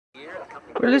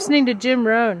company. We're listening to Jim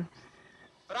Rohn.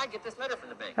 But I get this letter from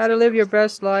the bank. How to live your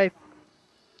best life.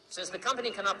 Since the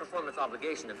company cannot perform its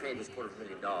obligation to pay this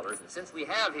 $250,000, and since we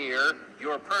have here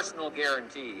your personal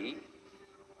guarantee,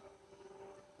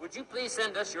 would you please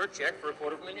send us your check for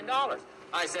 $250,000?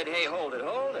 I said, hey, hold it. There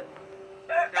must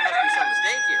be some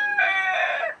mistake here.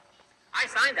 I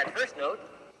signed that first note,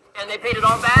 and they paid it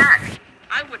all back.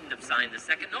 I wouldn't have signed the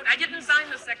second note. I didn't sign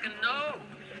the second note.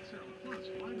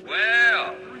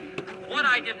 Well, what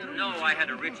I didn't know I had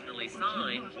originally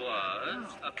signed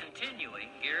was a continuing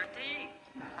guarantee.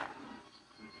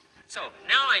 So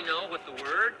now I know what the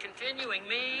word continuing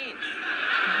means.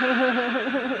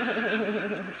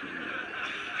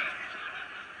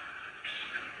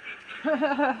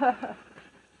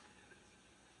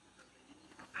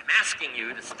 I'm asking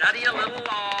you to study a little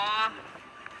law,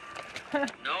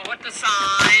 know what to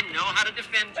sign, know how to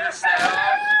defend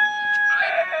yourself.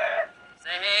 Say,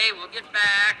 hey, we'll get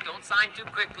back. Don't sign too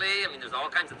quickly. I mean, there's all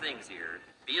kinds of things here.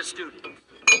 Be a student.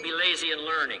 Don't be lazy in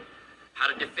learning. How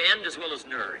to defend as well as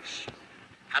nourish.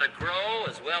 How to grow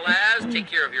as well as take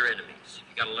care of your enemies.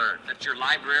 You got to learn. Let your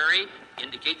library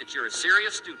indicate that you're a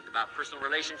serious student about personal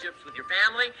relationships with your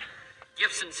family,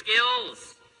 gifts and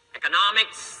skills,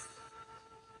 economics,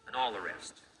 and all the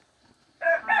rest.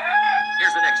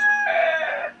 Here's the next one.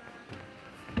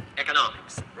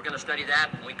 Economics. We're going to study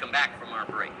that when we come back from our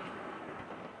break.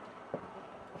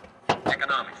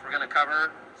 Economics. We're going to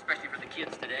cover, especially for the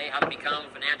kids today, how to become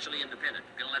financially independent.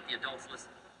 We're going to let the adults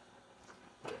listen.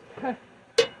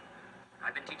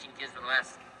 I've been teaching kids for the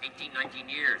last 18, 19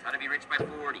 years how to be rich by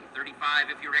 40, 35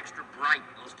 if you're extra bright.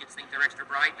 Most kids think they're extra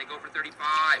bright. They go for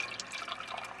 35.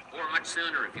 Or much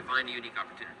sooner if you find a unique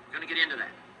opportunity. We're going to get into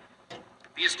that.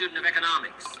 Be a student of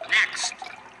economics. Next,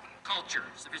 culture,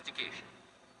 sophistication.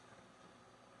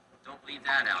 Don't leave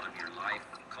that out of your life.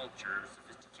 Culture,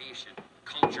 sophistication.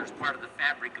 Culture is part of the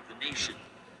fabric of the nation.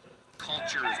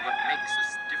 Culture is what makes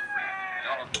us different,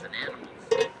 dogs and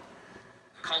animals.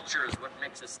 Culture is what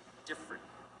makes us different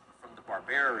from the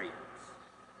barbarians.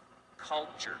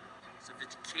 Culture,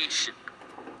 sophistication.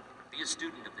 Be a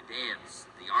student of the dance,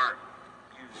 the art,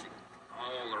 music,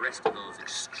 all the rest of those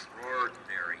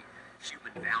extraordinary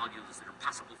human values that are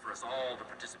possible for us all to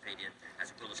participate in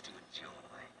as well as to enjoy.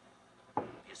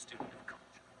 Be a student of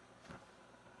culture.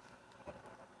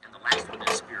 And the last one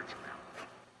is spirituality.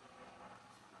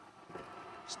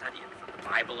 Study it from the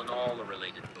Bible and all the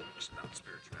related books about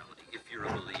spirituality. If you're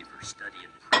a believer, study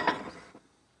and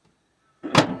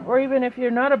pray. Or even if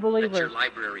you're not a believer. Let your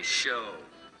library show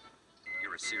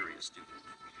you're a serious student.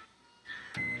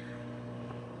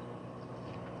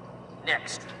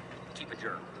 Next, keep a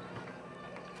journal.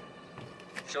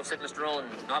 Show said Mr. Owen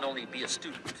not only be a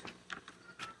student,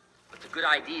 but the good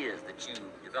ideas that you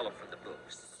develop from the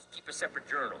books. Keep a separate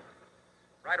journal.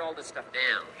 Write all this stuff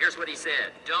down. Here's what he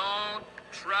said. Don't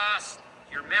trust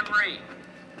your memory.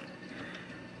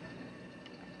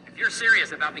 If you're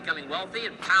serious about becoming wealthy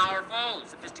and powerful and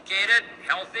sophisticated,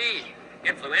 healthy,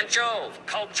 influential,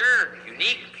 culture,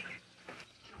 unique,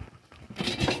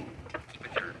 keep a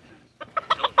journal.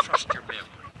 Don't trust your memory.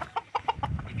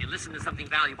 If you listen to something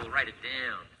valuable, write it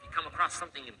down. If you come across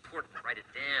something important, write it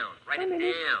down. Write it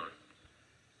down.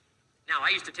 Now, I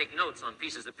used to take notes on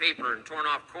pieces of paper and torn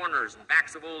off corners and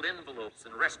backs of old envelopes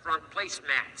and restaurant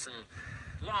placemats and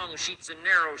long sheets and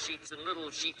narrow sheets and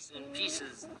little sheets and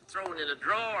pieces thrown in a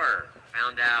drawer.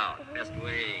 Found out, best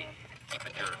way, keep a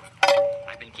journal.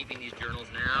 I've been keeping these journals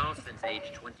now since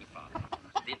age 25.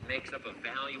 It makes up a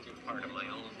valuable part of my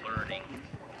own learning,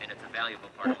 and it's a valuable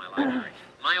part of my library.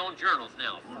 My own journals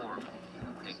now form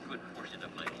a good portion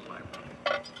of my own library.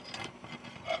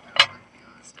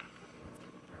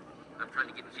 I'm trying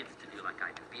to get kids to do like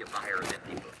I do, be a buyer of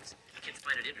empty books. Kids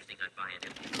find it interesting I buy an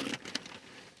empty book.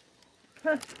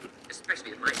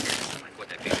 Especially at my desk, like what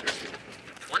that picture is.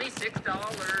 $26.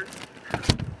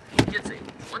 Kids say,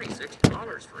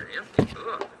 $26 for an empty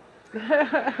book.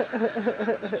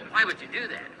 Why would you do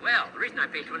that? Well, the reason I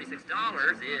pay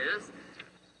 $26 is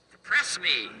to press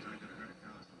me.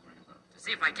 To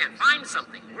see if I can't find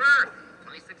something worth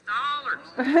 $26.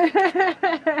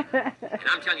 And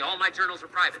I'm telling you, all my journals are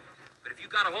private. But if you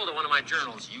got a hold of one of my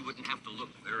journals, you wouldn't have to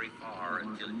look very far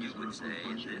until you would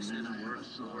say, this is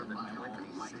worth more than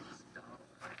 $26.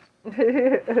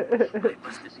 I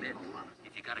must admit,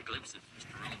 if you got a glimpse of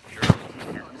Mr. Rome's journal,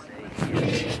 you have to say,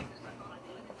 yes,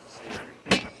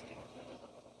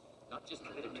 not just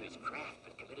committed to his craft,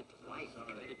 but committed to life,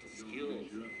 committed to skills,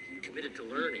 committed to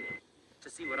learning, to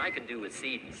see what I can do with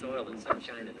seed and soil and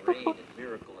sunshine and rain and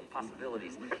miracle and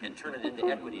possibilities and turn it into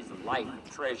equities of life,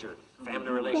 treasure, family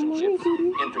relationships,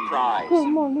 enterprise,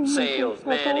 sales,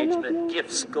 management,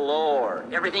 gifts galore,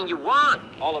 everything you want,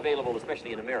 all available,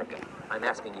 especially in America. I'm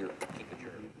asking you, keep a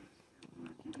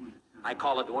journal. I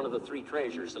call it one of the three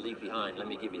treasures to leave behind. Let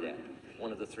me give you that.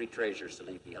 One of the three treasures to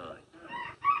leave behind.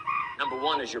 Number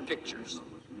one is your pictures.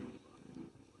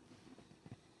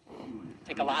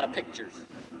 Take a lot of pictures.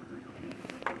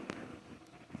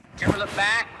 You ever look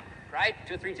back, right?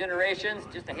 2 or 3 generations,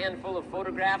 just a handful of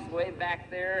photographs way back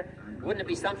there. Wouldn't it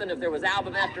be something if there was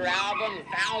album after album,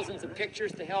 thousands of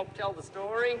pictures to help tell the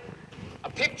story? A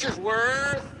picture's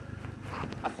worth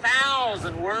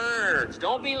 1,000 words.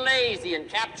 Don't be lazy in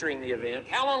capturing the event.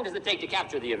 How long does it take to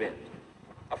capture the event?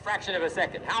 A fraction of a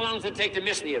second. How long does it take to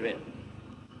miss the event?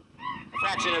 A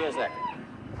fraction of a second.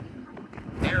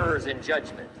 Errors in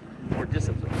judgment or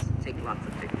disciplines. Take lots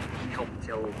of pictures. Help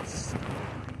tell the story.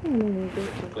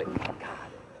 Click. God.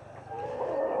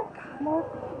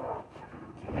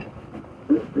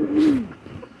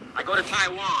 I go to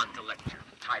Taiwan to lecture.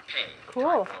 Taipei.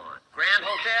 Cool. Taiwan. Grand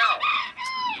Hotel.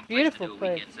 Beautiful to do a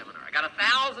place. weekend seminar. I got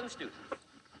 1,000 students.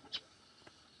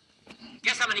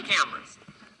 Guess how many cameras?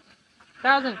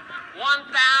 1,000.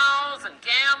 1,000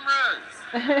 cameras.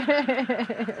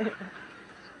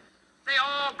 They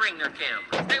all bring their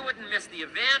cameras. They wouldn't miss the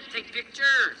event, take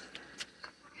pictures.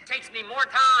 It takes me more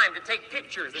time to take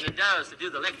pictures than it does to do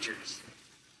the lectures.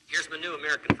 Here's my new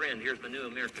American friend. Here's my new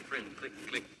American friend. Click,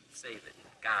 click, save it.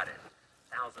 Got it.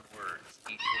 1,000 words,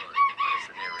 each one, a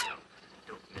scenario.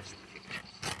 Don't miss the pictures.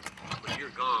 When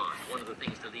you're gone, one of the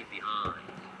things to leave behind,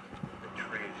 the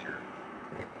treasure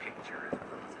in picture as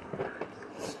well as in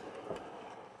words.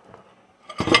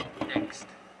 Next,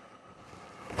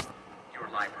 your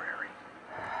library.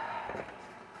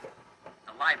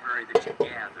 The library that you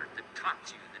gathered, that taught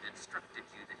you, that instructed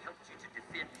you, that helped you to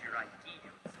defend your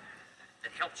ideals,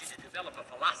 that helped you to develop a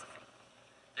philosophy,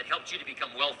 that helped you to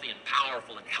become wealthy and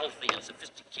powerful and healthy and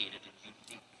sophisticated and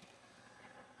unique.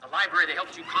 The library that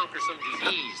helped you conquer some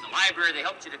disease. The library that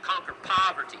helped you to conquer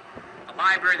poverty. The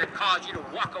library that caused you to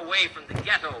walk away from the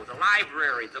ghetto. The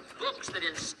library, the books that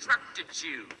instructed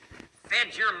you,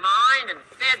 fed your mind and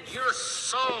fed your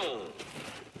soul.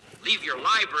 Leave your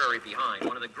library behind.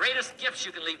 One of the greatest gifts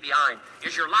you can leave behind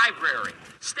is your library.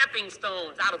 Stepping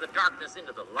stones out of the darkness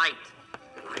into the light.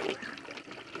 Library.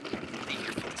 Leave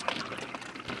your books behind.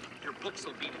 Your books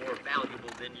will be more valuable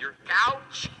than your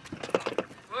couch.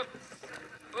 Books.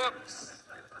 Books.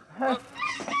 Books.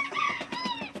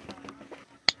 And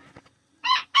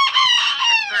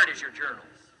third is your journals.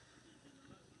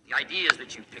 The ideas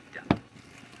that you picked up.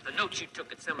 The notes you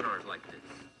took at seminars like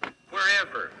this.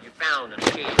 Wherever you found an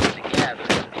occasion to gather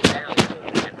and be valuable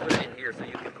and put it in here so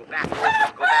you can go back over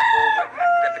it. Go back over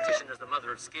it. Repetition is the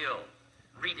mother of skill.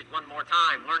 Read it one more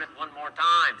time. Learn it one more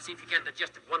time. See if you can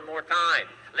digest it one more time.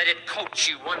 Let it coach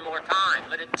you one more time.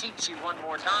 Let it teach you one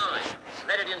more time.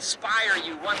 Let it inspire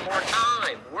you one more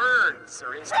time. Words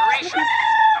or inspiration.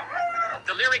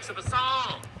 The lyrics of a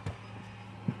song.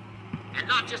 And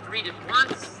not just read it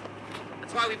once.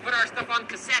 That's why we put our stuff on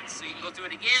cassettes so you can go through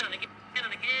it again and again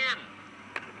and again.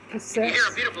 If you hear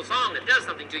a beautiful song that does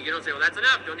something to you, you don't say, well, that's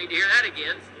enough. Don't need to hear that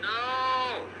again.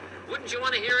 No. Wouldn't you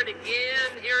want to hear it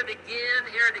again, hear it again,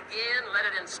 hear it again? Let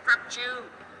it instruct you,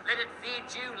 let it feed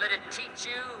you, let it teach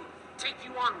you, take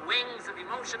you on wings of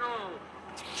emotional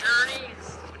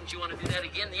journeys. Wouldn't you want to do that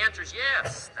again? The answer is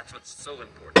yes. That's what's so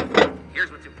important.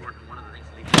 Here's what's important. One of the things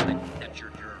to leave behind, that's your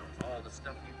journals. All the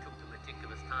stuff you took the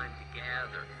meticulous time to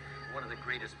gather. One of the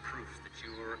greatest proofs that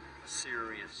you're a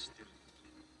serious student.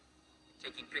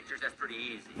 Taking pictures, that's pretty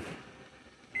easy.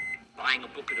 Buying a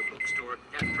book at a bookstore,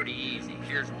 that's pretty easy.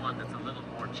 Here's one that's a little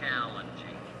more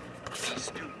challenging. Be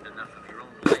student enough of your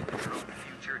own life, your own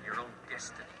future, and your own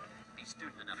destiny. Be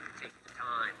student enough to take the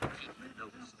time to keep the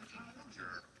notes and keep the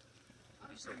journal. You'll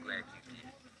be so glad you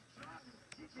did.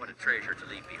 What a treasure to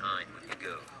leave behind when you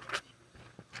go.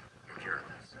 Your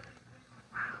journals.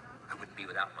 Wow, I wouldn't be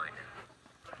without mine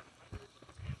now.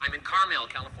 I'm in Carmel,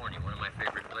 California, one of my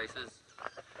favorite places.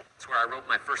 It's where I wrote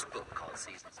my first book called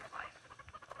Seasons of Life.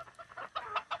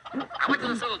 I went to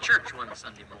this little church one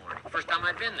Sunday morning. First time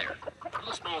I'd been there. A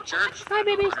little small church. Hi,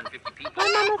 baby. 150 people.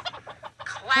 Hi, Mama.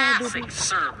 Classic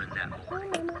sermon that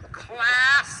morning.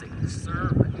 Classic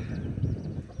sermon.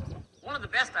 One of the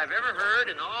best I've ever heard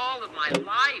in all of my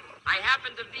life. I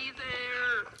happened to be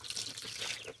there.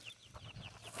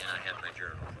 And I had my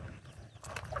journal.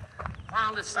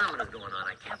 While this sermon was going on,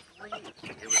 I can't believe it.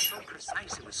 It was so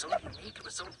precise. It was so unique. It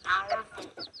was so powerful.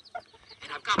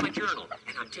 And I've got my journal,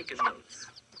 and I'm taking notes.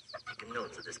 Taking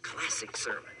notes of this classic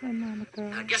sermon. Hi, Mama girl.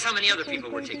 Now, guess how many other people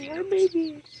were taking Hi, notes?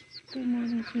 baby. Good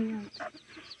morning, sweetheart.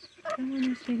 Good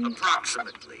morning, sweetie.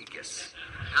 Approximately, guess.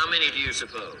 How many do you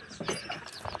suppose?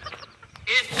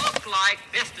 It looked like,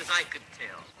 best as I could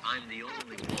tell, I'm the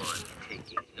only one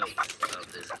taking notes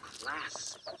of this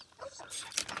class.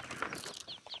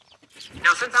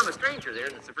 Now, since I'm a stranger there,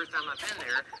 and it's the first time I've been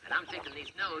there, and I'm taking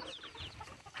these notes,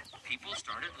 people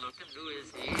started looking, who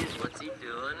is he, what's he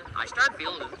doing? I started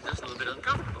feeling just a little bit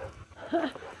uncomfortable.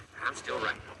 I'm still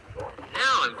writing.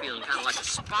 Now I'm feeling kind of like a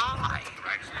spy.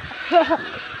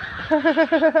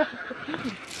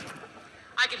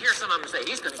 I could hear some of them say,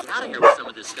 he's going to get out of here with some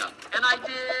of this stuff. And I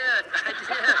did.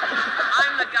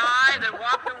 I'm the guy that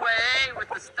walked away with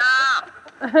the stuff.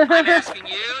 I'm asking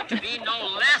you to be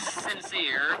no less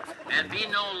sincere and be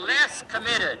no less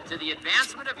committed to the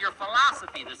advancement of your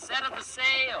philosophy, the set of the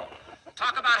sail.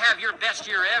 Talk about have your best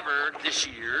year ever this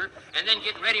year, and then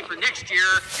get ready for next year,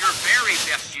 your very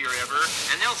best year ever,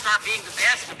 and they'll start being the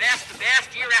best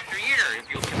year after year. If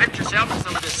you'll commit yourself to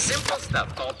some of this simple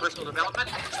stuff called personal development,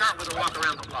 start with a walk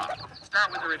around the block.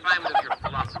 Start with the refinement of your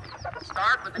philosophy.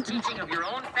 Start with the teaching of your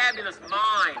own fabulous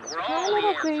mind, where all the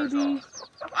answers are.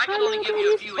 I can only give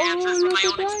you a few answers from my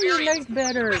own experience.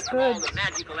 Better. All the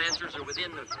magical answers are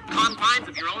within the confines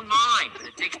of your own mind. But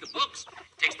it takes the books,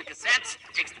 it takes the cassettes,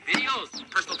 it takes the videos,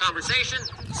 personal conversation,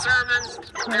 sermons,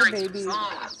 lyrics,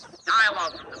 songs,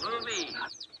 dialogue from the movie.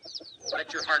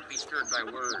 Let your heart be stirred by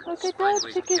words. Look at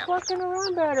that, Chicky's walking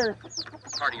around better.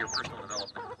 Part of your personal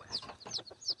development quest.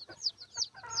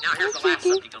 Now here's the last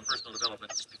subject on personal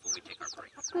development just before we take our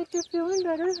break. Like you're feeling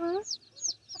better, huh?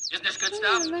 Isn't this good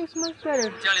stuff? Yeah, makes much better.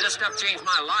 I'm telling you, this stuff changed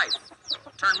my life.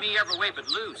 Turned me every way but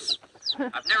loose.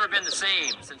 I've never been the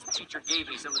same since the teacher gave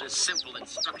me some of this simple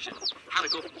instruction. How to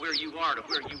go from where you are to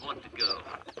where you want to go.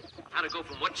 How to go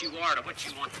from what you are to what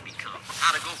you want to become.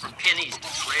 How to go from pennies to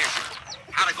treasure.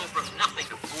 How to go from nothing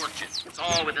to fortune. It's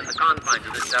all within the confines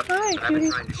of this stuff that I've been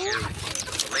trying to share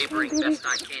with you. Laboring best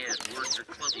I can. Words are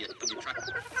clumsy when you try to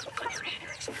put your hand in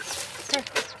your experience. But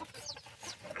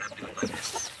I'm doing my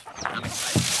best. I'm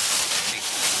excited.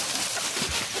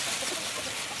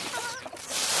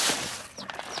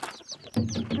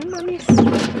 Hi, mummies. Hi,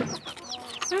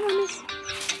 mummies.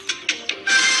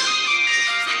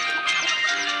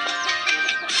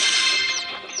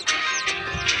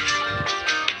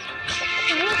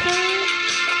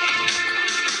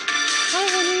 Hi,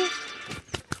 honey.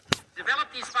 Develop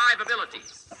these 5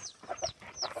 abilities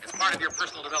as part of your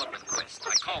personal development quest.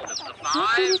 I call them the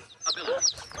 5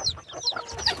 abilities.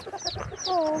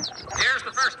 Oh. Here's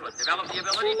the first one. Develop the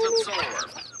ability to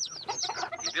absorb.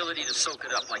 The ability to soak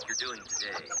it up like you're doing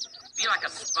today. Be like a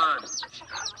sponge.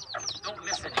 Don't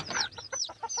miss anything.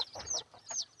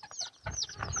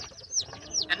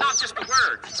 And not just the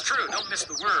words. It's true, don't miss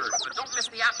the words. But don't miss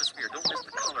the atmosphere. Don't miss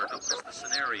the color. Don't miss the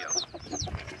scenario.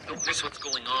 Don't miss what's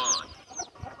going on.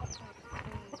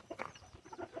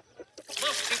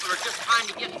 Most people are just trying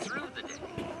to get through the day.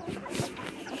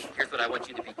 Here's what I want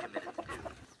you to be committed to do.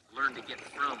 Learn to get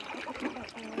from the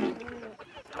day.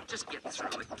 Don't just get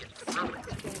through it, get from it.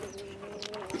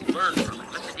 Learn from it.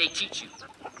 Let the day teach you.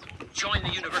 Join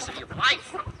the University of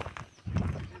Life.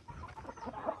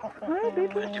 Hi,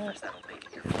 baby. What a difference that'll make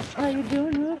in your life. How you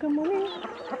doing? Huh? Good morning.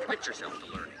 Commit yourself to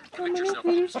learning. Good Commit morning, yourself to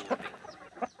sweetie. absorbing.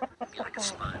 Be like a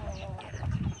sponge. Get it.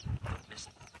 Don't miss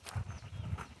it.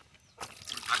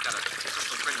 I've got a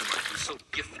personal friend of mine who's so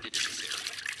gifted in this area.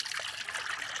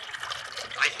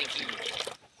 I think he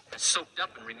has soaked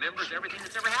up and remembers everything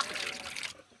that's ever happened to him.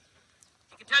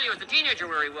 He can tell you as a teenager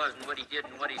where he was and what he did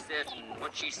and what he said and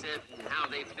what she said and how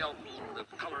they felt and the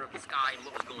color of the sky and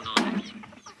what was going on.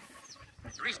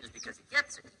 The reason is because he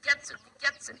gets it. He gets it. He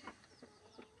gets it.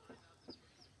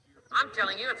 I'm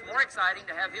telling you, it's more exciting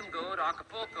to have him go to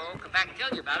Acapulco, come back and tell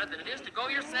you about it, than it is to go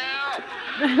yourself.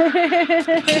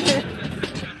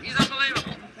 He's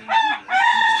unbelievable. He's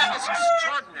got this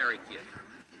extraordinary gift.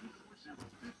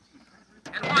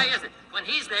 And why is it? When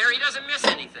he's there, he doesn't miss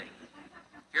anything.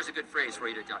 Here's a good phrase for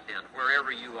you to jot down.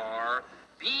 Wherever you are,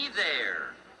 be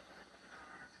there.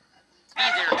 Be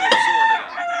there to absorb it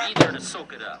all. Be there to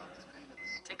soak it up.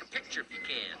 Take a picture if you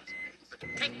can. But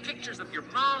take pictures of your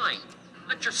mind.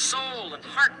 Let your soul and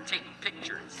heart take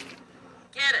pictures.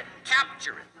 Get it,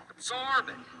 capture it, absorb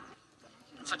it.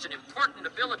 It's such an important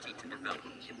ability to develop.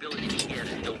 The ability to get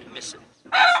it, don't miss it.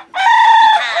 Don't be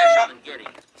casual in getting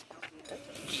it.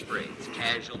 Key phrase,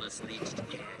 casualness leads to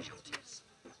casualties.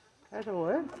 That's a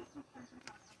what?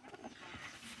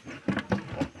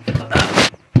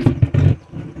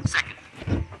 Second,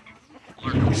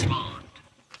 learn to respond.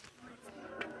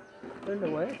 Learn to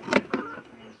what?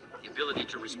 The ability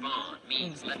to respond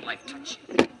means let life touch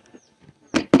you.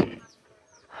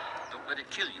 Don't let it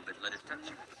kill you, but let it touch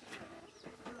you.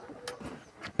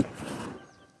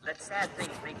 Let sad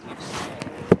things make you sad.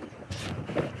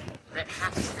 Let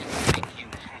happy things make you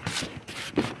happy.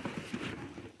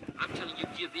 I'm telling you,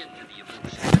 give in to the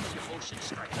emotion. Let the emotion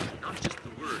strike you, not just the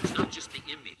words, not just the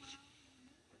image.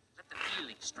 Let the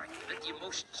feeling strike you. Let the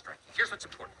emotion strike you. Here's what's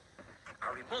important.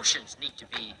 Our emotions need to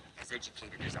be as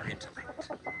educated as our intellect.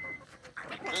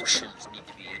 Our emotions need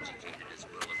to be educated as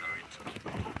well as our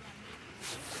intellect.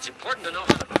 It's important to know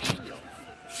how to feel.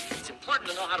 It's important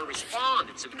to know how to respond.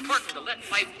 It's important to let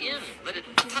life in. Let it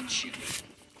touch you.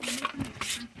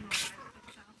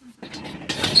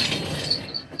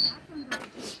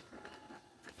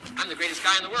 I'm the greatest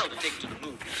guy in the world to take to the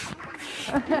movies.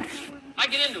 I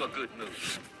get into a good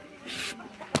movie.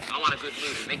 I want a good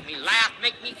movie. Make me laugh,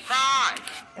 make me cry,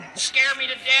 scare me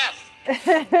to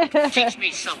death, teach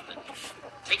me something.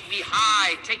 Take me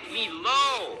high, take me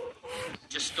low.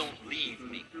 Just don't leave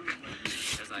me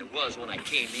as I was when I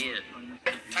came in.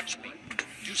 Touch me.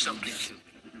 Do something to me.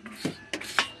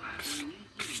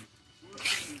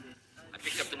 I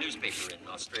picked up the newspaper in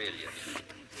Australia.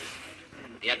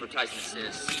 The advertisement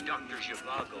says, see Dr.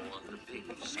 Zhivago on the big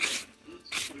screen.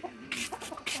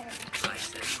 I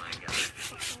said, my God,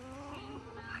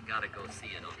 I gotta go see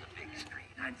it on the big screen.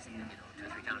 I'd seen it, 2 or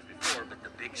 3 times before, but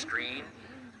the big screen,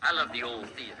 I love the old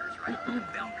theaters, right? The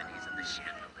balconies and the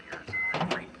chandeliers and the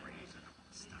draperies and all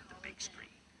that stuff, the big screen.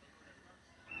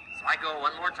 So I go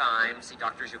one more time, see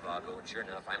Dr. Zhivago, and sure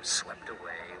enough, I'm swept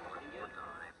away one more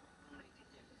time.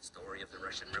 Story of the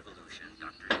Russian Revolution,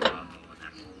 Dr. Zhivago, and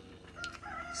that whole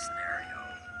scenario.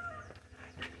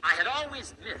 I had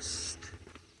always missed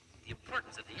the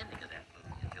importance of the ending of that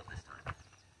movie until this time.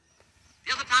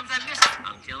 The other times I missed it.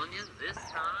 I'm telling you, this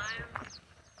time,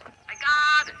 I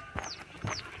got it.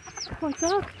 What's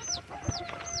up?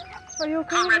 Are you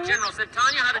okay? Comrade General said,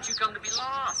 Tanya, how did you come to be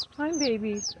lost? Hi,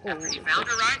 baby. After he found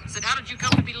her, right? He said, how did you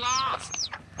come to be lost?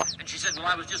 And she said, well,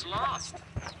 I was just lost.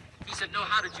 He said, no,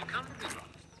 how did you come to be lost?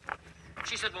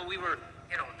 She said, well, we were,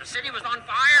 the city was on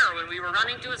fire when we were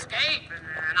running to escape,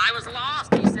 and I was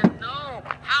lost. He said, no,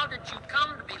 how did you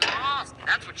come to be lost?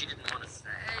 That's what she didn't want to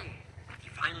say. He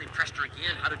finally pressed her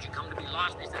again. How did you come to be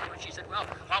lost? She said, well,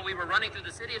 while we were running through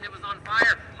the city and it was on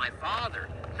fire, my father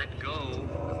let go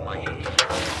of my hand.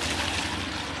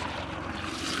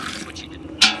 That's what she didn't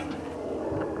want to say.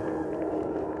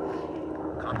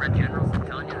 Comrade General, I'm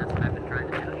telling you, that's what I've been trying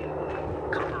to tell you.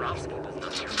 Komarovsky was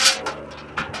not your father.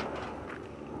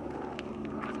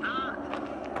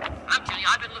 I'm telling you,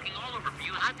 I've been looking all over for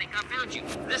you, and I think I found you.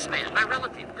 This man, my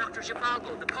relative, Dr.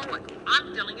 Zhivago, the poet.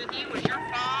 I'm telling you, he was your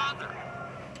father.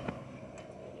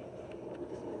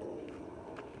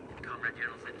 And Comrade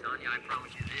General said, Tanya, I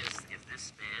promise you this. If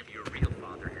this man, your real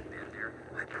father, had been there,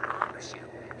 I promise you,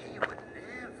 he would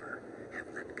never have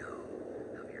let go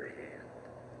of your hand.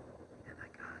 And I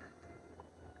got it.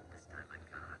 This time I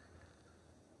got it.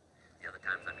 The other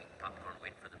times I'm eating popcorn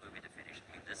waiting for the movie to finish.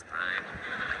 This time,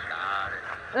 I got it.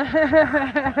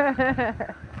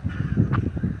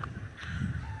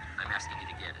 I'm asking you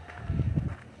to get it.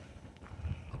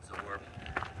 Absorb.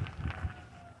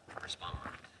 Respond.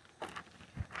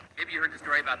 Maybe you heard the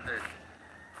story about the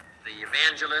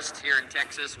evangelist here in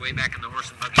Texas, way back in the horse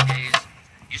and buggy days.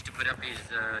 Used to put up his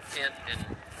tent in,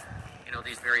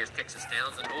 these various Texas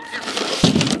towns and hold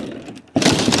tent.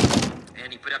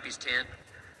 And he put up his tent.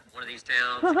 One of these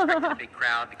towns, expected a big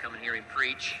crowd to come and hear him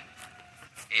preach.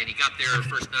 And he got there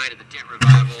first night of the tent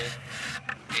revival,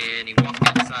 and he walked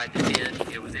inside the tent.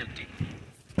 It was empty.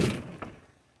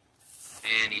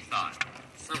 And he thought,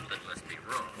 something must be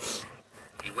wrong.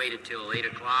 He waited till 8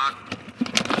 o'clock.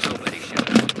 Nobody showed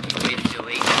up. He waited till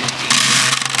 8:50.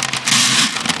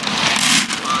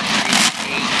 One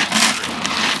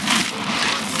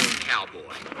lone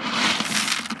cowboy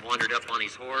wandered up on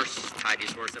his horse, tied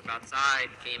his horse up outside,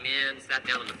 came in, sat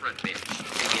down on the front bench.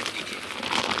 Big empty tent.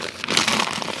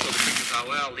 So the preacher thought,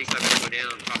 well, at least I better go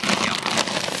down and talk to the cowboy.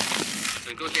 So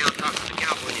he goes down and talks to the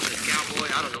cowboy, and he says, Cowboy,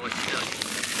 I don't know what to tell you.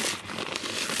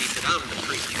 He said, I'm the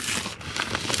preacher.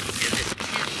 And this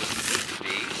tent was supposed to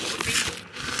be full of people.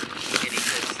 And he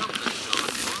said, something's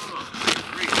gone wrong. I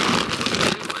really don't know what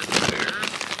to do, I'm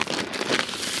embarrassed.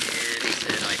 And he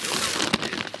said, I don't know what to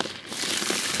do.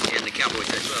 And the cowboy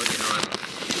said, well, I'm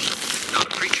not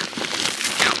a preacher. I'm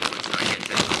a cowboy, so I can't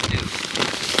tell you what to do.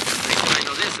 But he said, I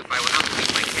know this, if I went out to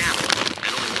feed my cattle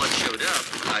and only one showed up,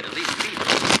 I'd at least feed them.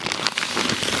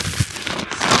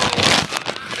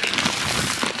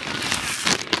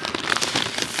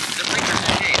 So the preacher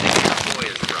said, hey, the cowboy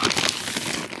is right.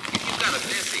 If you've got a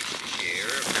message to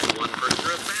share, if there's one person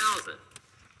or 1,000,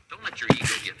 don't let your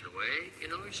ego get in the way.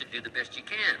 You should do the best you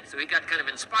can. So he got kind of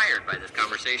inspired by this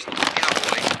conversation with the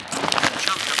cowboy.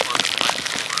 Jumped up on the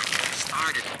platform,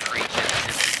 started to preach it,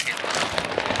 it just kept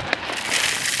going.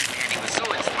 And he was so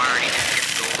inspired, he just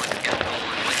kept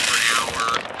going, went for an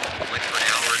hour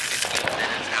and 15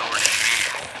 minutes, hour and a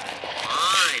half.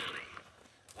 Finally,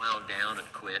 wound down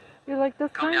and quit. You like this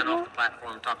Come kind, down huh? off the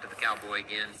platform, talked to the cowboy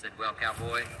again, said, well,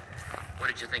 cowboy, what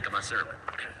did you think of my sermon?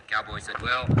 Cowboy said,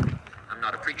 well, I'm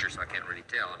not a preacher, so I can't really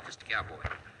tell. I'm just a cowboy.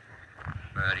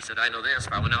 But he said, I know this.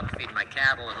 If I went out to feed my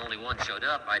cattle and only one showed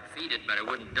up, I'd feed it, but I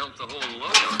wouldn't dump the whole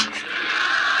load on it.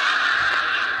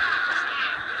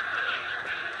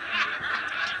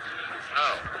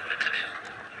 Oh.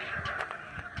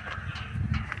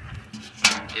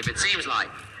 If it seems like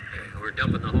we're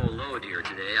dumping the whole load here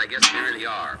today, I guess we really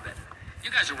are. But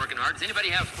you guys are working hard. Does anybody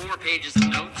have 4 pages of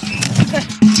notes?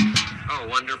 Oh,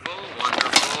 wonderful,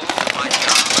 wonderful. My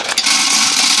job.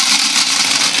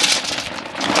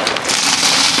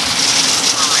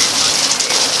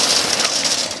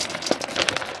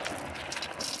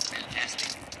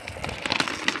 Fantastic.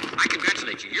 I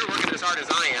congratulate you. You're working as hard as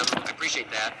I am. I appreciate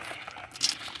that.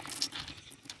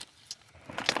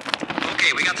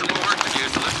 Okay, we got some more work to do,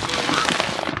 so let's go to work.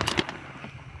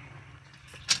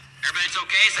 Everybody's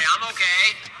okay? Say, I'm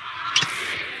okay.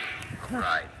 All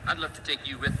right. I'd love to take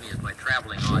you with me as my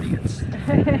traveling audience.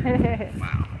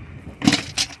 Wow.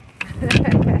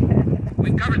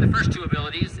 We've covered the first 2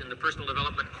 abilities in the personal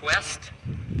development quest.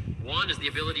 One is the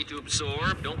ability to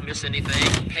absorb, don't miss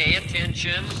anything, pay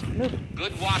attention.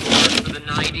 Good watchword for the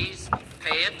 90s,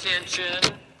 pay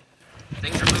attention.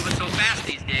 Things are moving so fast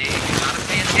these days, you gotta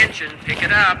pay attention, pick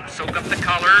it up, soak up the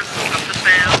colors, soak up the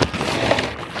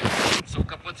sound,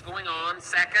 soak up what's going on.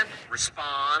 Second,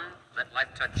 respond, let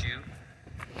life touch you.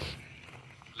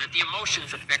 Let the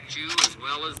emotions affect you as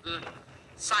well as the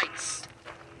sights.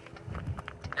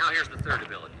 Now here's the third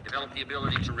ability, develop the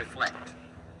ability to reflect.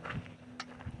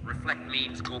 Reflect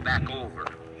means go back over,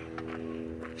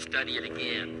 study it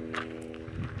again.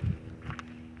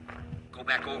 Go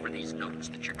back over these notes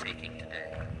that you're taking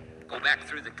today. Go back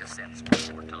through the cassettes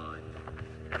one more time.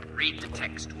 Read the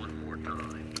text one more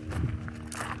time.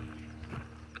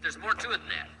 But there's more to it than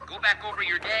that. Go back over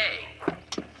your day.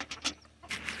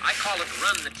 I call it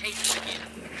run the tapes again,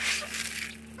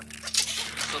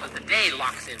 so that the day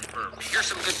locks in firmly. Here's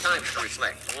some good times to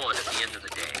reflect. One, at the end of the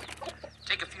day.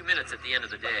 Take a few minutes at the end of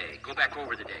the day. Go back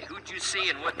over the day. Who'd you see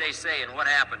and what they say and what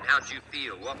happened? How'd you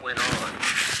feel? What went on?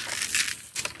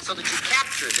 So that you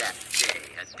capture that day.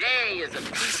 A day is a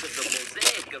piece of the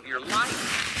mosaic of your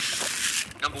life.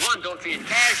 Number 1, don't treat it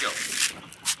casual.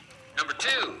 Number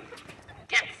 2,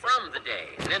 get from the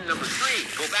day. And then number 3,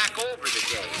 go back over the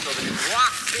day so that it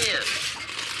locks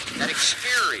in that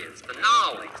experience, the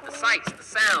knowledge, the sights, the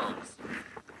sounds,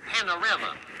 the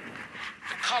panorama,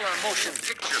 the color, motion,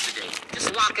 picture of the day.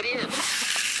 Just lock it in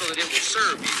so that it will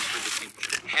serve you for the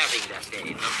future. Having that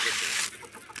day, not missing it.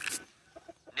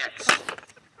 Next,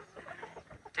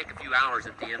 take a few hours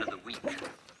at the end of the week. Time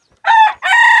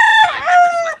to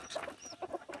reflect.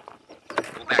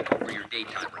 Go back over your day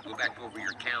timer. Go back over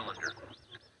your calendar.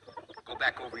 Go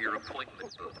back over your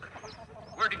appointment book.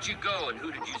 Where did you go and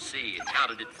who did you see and how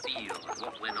did it feel and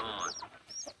what went on?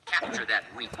 Capture that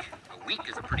week. A week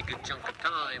is a pretty good chunk of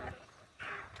time.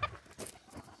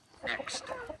 Next,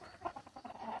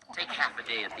 take half a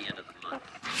day at the end of the month.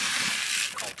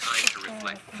 Called time to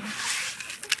reflect.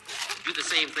 Do the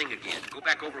same thing again. Go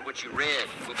back over what you read.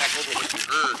 Go back over what you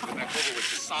heard. Go back over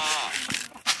what you saw.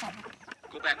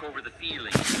 Go back over the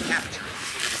feelings. Capture it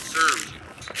so that it serves you.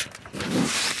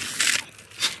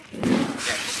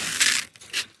 Next,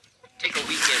 take a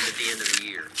weekend at the end of the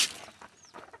year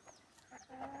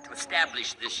to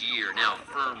establish this year now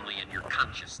firmly in your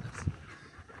consciousness,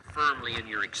 firmly in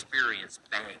your experience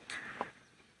bank,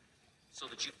 so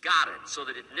that you've got it, so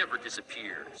that it never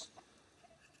disappears.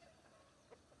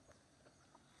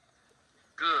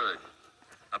 Good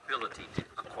ability to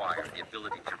acquire, the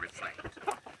ability to reflect.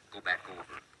 Go back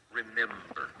over.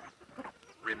 Remember.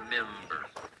 Remember.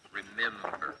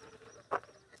 Remember.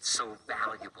 It's so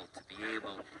valuable to be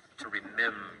able to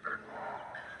remember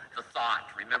the thought,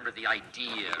 remember the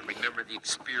idea, remember the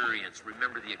experience,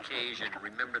 remember the occasion,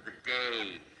 remember the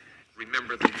day,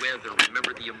 remember the weather,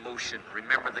 remember the emotion,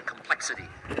 remember the complexity,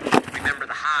 remember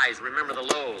the highs, remember the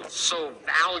lows. So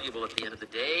valuable at the end of the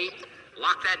day.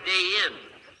 Lock that day in.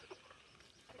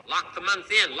 Lock the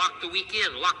month in. Lock the week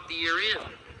in. Lock the year in.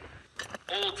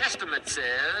 Old Testament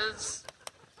says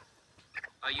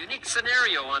a unique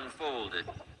scenario unfolded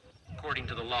according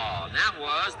to the law. And that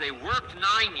was they worked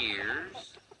 9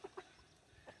 years,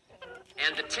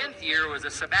 and the 10th year was a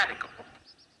sabbatical.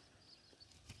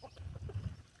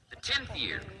 The 10th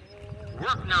year,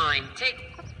 work 9,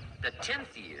 take the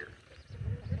 10th year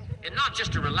And not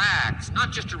just to relax,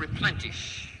 not just to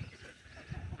replenish,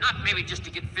 not maybe just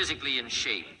to get physically in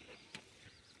shape.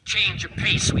 Change of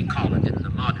pace, we call it in the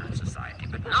modern society,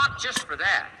 but not just for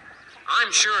that.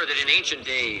 I'm sure that in ancient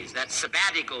days, that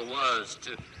sabbatical was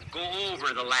to go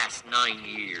over the last 9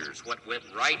 years, what went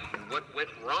right and what went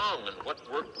wrong, and what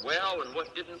worked well and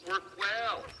what didn't work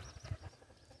well.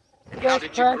 And how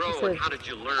did you grow, and how did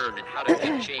you learn, and how did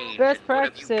you change, Best and what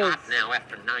have practices. you got now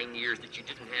after 9 years that you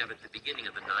didn't have at the beginning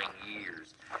of the 9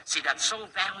 years? See, that's so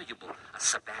valuable, a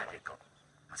sabbatical,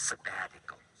 some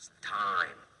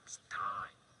time.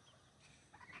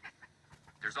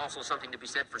 There's also something to be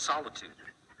said for solitude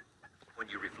when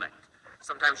you reflect.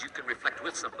 Sometimes you can reflect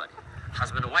with somebody.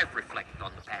 Husband and wife reflect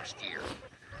on the past year,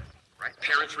 right?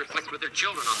 Parents reflect with their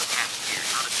children on the past year.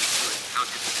 How did we do it? How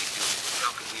did we do it?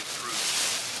 How can we improve?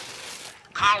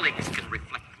 Colleagues can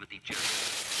reflect with each other.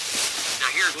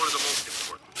 Now here's one of the most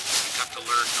important. You've got to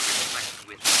learn to reflect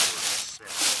with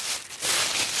yourself.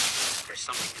 There's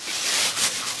something to be said for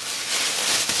solitude.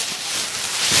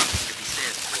 Something to be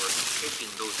said for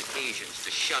taking those occasions to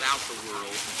shut out the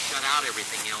world, shut out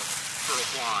everything else for a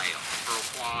while.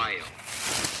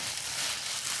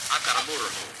 I've got a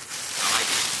motorhome. I like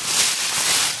it.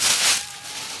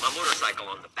 My motorcycle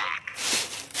on the back.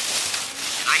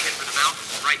 And I head for the mountains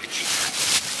and ride the Jeep track,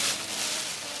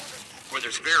 where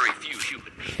there's very few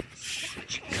human beings. The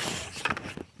Jeep track.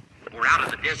 Or out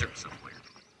in the desert somewhere.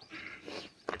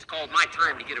 It's called my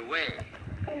time to get away.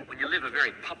 When you live a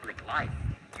very public life,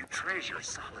 you treasure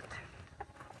solitude.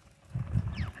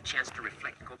 A chance to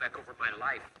reflect, go back over my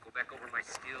life, go back over my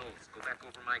skills, go back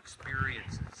over my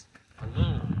experiences.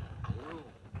 Alone.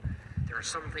 There are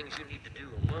some things you need to do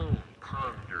alone.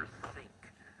 Ponder, think,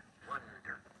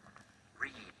 wonder,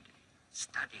 read,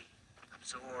 study,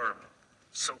 absorb,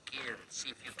 soak in. See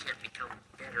if you can't become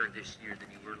better this year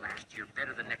than you were last year,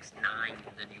 better the next 9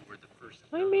 than you were the first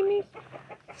 9. Hi, babies.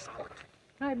 Solitude.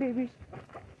 Hi, babies.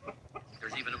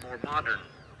 There's even a more modern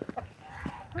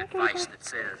advice that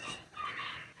says,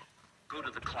 go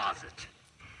to the closet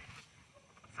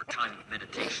for time of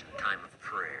meditation, time of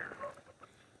prayer.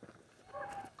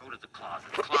 Go to the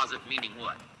closet. The closet meaning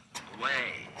what?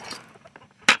 Away.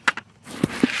 And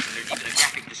there's even a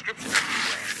graphic description of the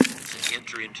way. It says,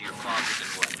 enter into your closet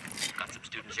and what? Got some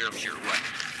students here, I'm sure, what?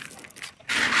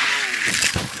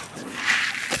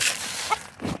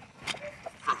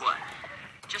 For what?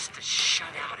 Just to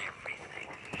shut out everything.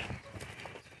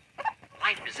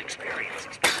 Life is experience,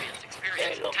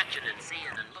 touching and seeing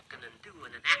and looking and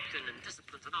doing and acting and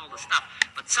disciplines and all the stuff.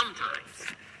 But sometimes,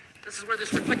 this is where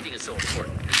this reflecting is so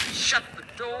important. Shut the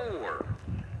door.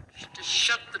 Just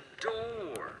shut the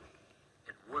door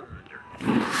and wonder.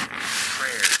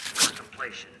 Prayer,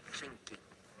 contemplation, thinking.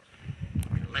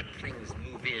 And let things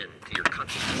move in to your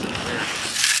consciousness and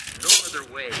awareness. No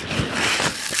other way.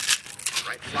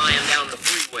 Right? Flying down the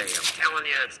freeway. I'm telling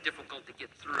you, it's difficult to get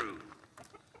through.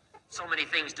 So many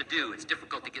things to do, it's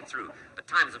difficult to get through. But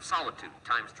times of solitude,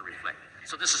 times to reflect.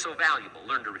 So this is so valuable,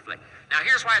 learn to reflect. Now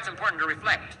here's why it's important to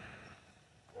reflect.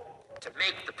 To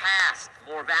make the past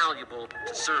more valuable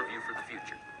to serve you for the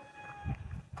future.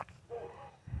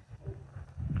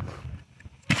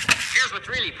 Here's what's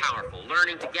really powerful,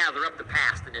 learning to gather up the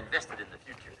past and invest it in the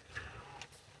future.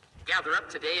 Gather up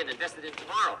today and invest it in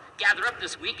tomorrow. Gather up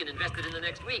this week and invest it in the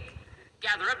next week.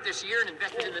 Gather up this year and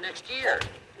invest it in the next year.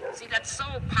 See, that's so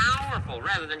powerful,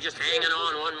 rather than just hanging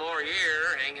on one more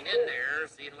year, hanging in there,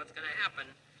 seeing what's going to happen.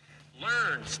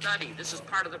 Learn, study. This is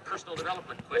part of the personal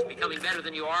development quest, becoming better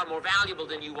than you are, more valuable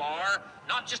than you are,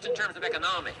 not just in terms of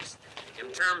economics, in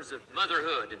terms of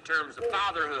motherhood, in terms of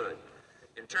fatherhood,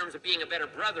 in terms of being a better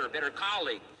brother, a better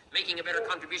colleague, making a better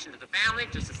contribution to the family,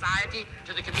 to society,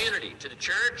 to the community, to the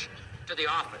church, to the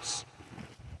office,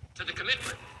 to the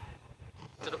commitment,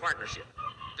 to the partnership.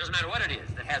 Doesn't matter what it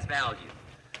is that has value.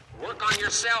 Work on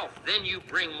yourself, then you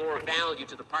bring more value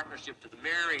to the partnership, to the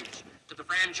marriage, to the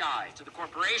franchise, to the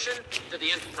corporation, to the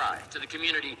enterprise, to the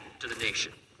community, to the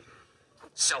nation.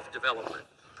 Self-development,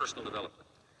 personal development.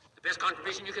 The best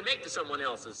contribution you can make to someone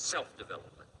else is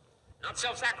self-development, not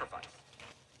self-sacrifice.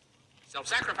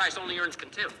 Self-sacrifice only earns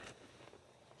contempt.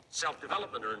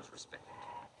 Self-development earns respect.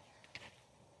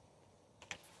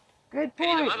 Good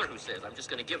Pity the point. mother who says, I'm just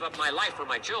going to give up my life for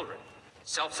my children.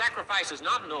 Self-sacrifice is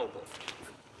not noble.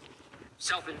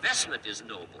 Self-investment is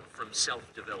noble from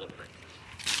self-development.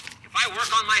 If I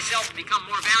work on myself and become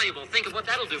more valuable, think of what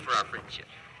that'll do for our friendship.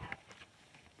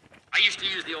 I used to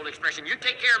use the old expression, you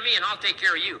take care of me and I'll take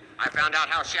care of you. I found out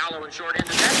how shallow and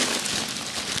short-ended that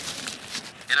is.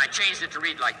 And I changed it to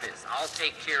read like this, I'll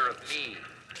take care of me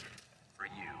for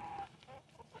you.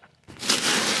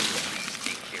 Please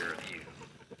take care of you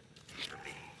for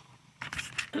me.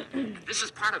 This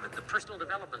is part of it, the personal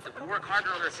development, that we work harder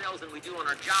on ourselves than we do on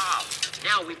our job.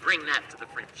 Now we bring that to the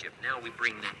friendship. Now we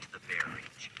bring that to the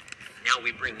marriage. Now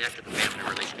we bring that to the family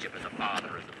relationship as a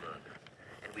father, as a mother.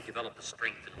 And we develop the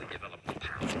strength and we develop the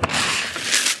power.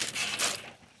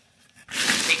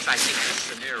 It takes, I think, this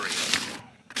scenario,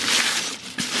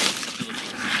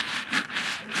 ability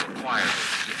to acquire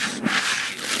those gifts,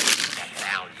 skills, that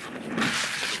value,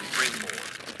 so that we bring more.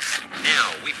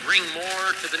 Now, we bring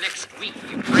more to the next week.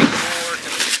 We bring more to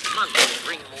the next month. We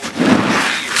bring more to the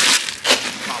next year.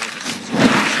 Follow this.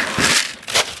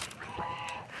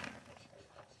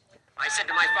 I said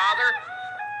to my father,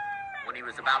 when he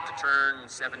was about to turn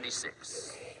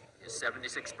 76, his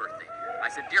 76th birthday, I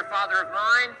said, "Dear father of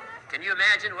mine, can you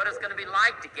imagine what it's going to be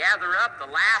like to gather up the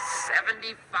last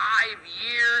 75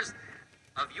 years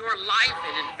of your life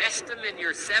and invest them in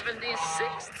your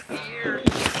 76th year?"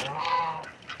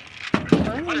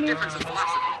 What a difference in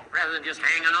philosophy, rather than just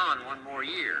hanging on one more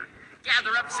year.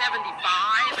 Gather up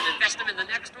 75 and invest them in the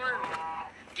next one.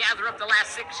 Gather up the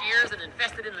last 6 years and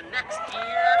invest it in the next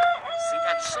year. See,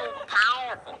 that's so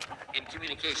powerful in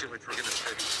communication, which we're going to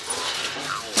study.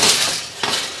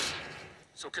 Powerful.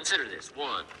 So consider this.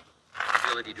 1, the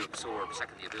ability to absorb.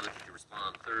 2nd, the ability to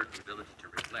respond. 3rd, the ability to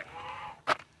reflect.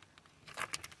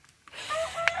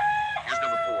 Here's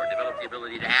number 4, develop the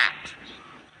ability to act.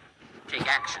 Take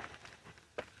action.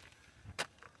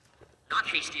 Not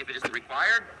hasty if it isn't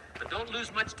required, but don't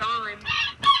lose much time.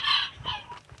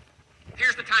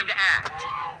 Here's the time to act.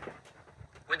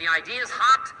 When the idea is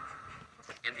hot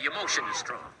and the emotion is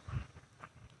strong.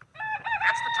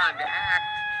 That's the time to act.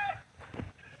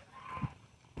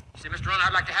 You say, "Mr. Ron,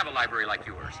 I'd like to have a library like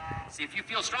yours." See, if you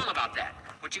feel strong about that,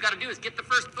 what you got to do is get the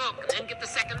first book and then get the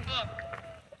second book.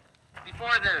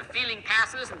 Before the feeling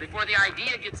passes and before the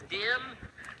idea gets dim,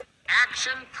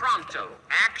 action pronto,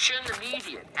 action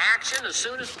immediate, action as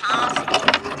soon as possible.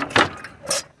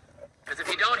 Because if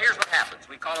you don't, here's what happens.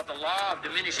 We call it the law of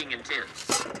diminishing intent.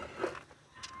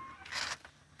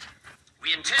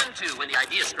 We intend to when the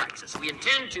idea strikes us. We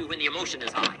intend to when the emotion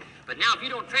is high. But now if you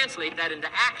don't translate that into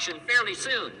action fairly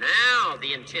soon, now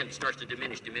the intent starts to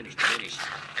diminish.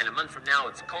 And a month from now,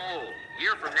 it's cold. A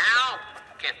year from now,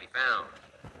 can't be found.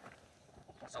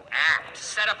 So act,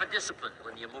 set up a discipline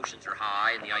when the emotions are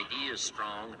high and the idea is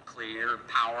strong and clear and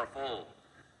powerful.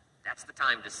 That's the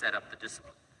time to set up the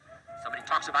discipline. Somebody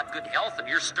talks about good health and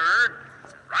you're stirred.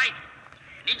 Right,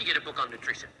 you need to get a book on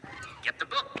nutrition. Get the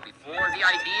book before the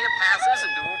idea passes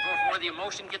and before the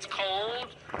emotion gets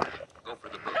cold. Go for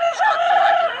the book. Start the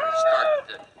library. Start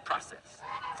the process.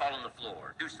 Fall on the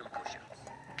floor. Do some push-ups.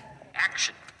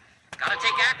 Action. Gotta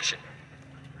take action.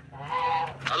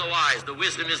 Otherwise, the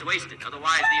wisdom is wasted.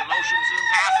 Otherwise, the emotion soon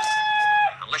passes.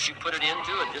 Unless you put it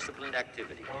into a disciplined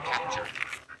activity. Capture.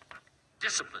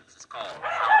 Disciplines is called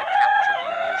how to capture the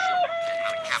emotion and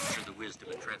how to capture the wisdom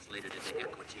and translate it into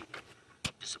equity.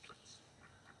 Disciplines.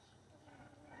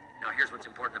 Now, here's what's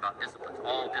important about disciplines.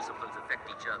 All disciplines affect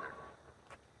each other.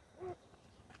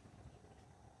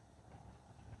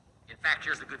 In fact,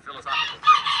 here's a good philosophical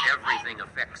phrase. Everything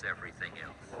affects everything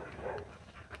else.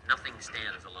 Nothing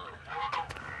stands alone.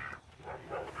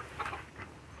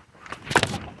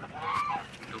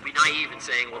 You'll be naive in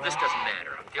saying, well, this doesn't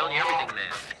matter. I'm telling you, everything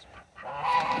matters.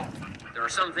 There are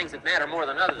some things that matter more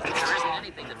than others, but there isn't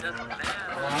anything that doesn't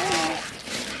matter.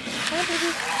 We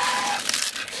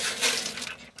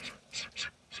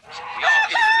all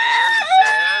pity the man who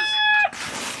says,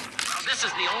 well, this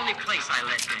is the only place I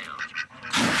let down.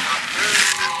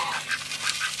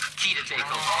 Key to take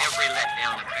home. Every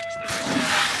letdown affects the rest.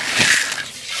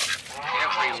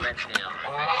 Every letdown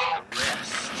affects the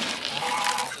rest.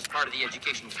 This is part of the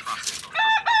educational process.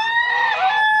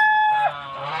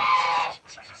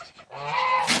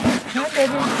 Don't take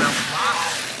walk around the block.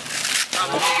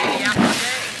 Probably won't do the apple a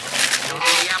day. If you don't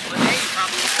do the apple a day, you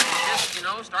probably won't just,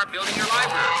 start building your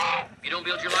library. If you don't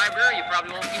build your library, you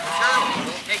probably won't keep a journal. You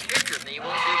won't take pictures. And you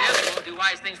won't do this. You won't do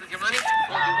wise things with your money. You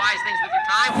won't do wise things with your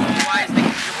time. You won't do wise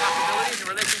things with your possibilities and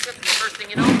relationships. And the first thing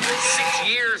you know, 6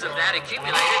 years of that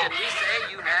accumulated, and we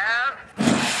say you have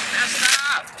messed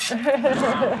up.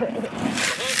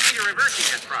 The whole key to reversing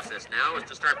that process now is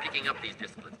to start picking up these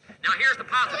disciplines. Now, here's the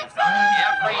positive side.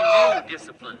 Every new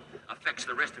discipline affects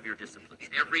the rest of your disciplines.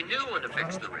 Every new one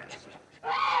affects the rest.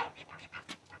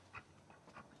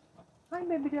 Hi,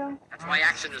 baby doll. That's why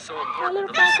action is so important.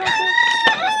 The Hello, least action,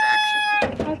 the smallest action.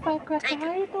 Hi, Firecracker. Take it.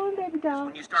 How you doing, baby doll?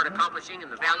 When you start accomplishing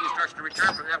and the value starts to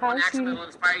return from that Hi, one action, sweetie. it'll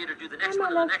inspire you to do the next Hi,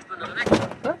 one my and the next one and the next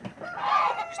one. Huh?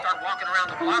 You start walking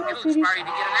around the block, Hi, it'll sweetie. inspire you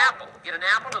to get an apple. Get an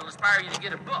apple, it'll inspire you to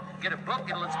get a book. Get a book,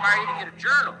 it'll inspire you to get a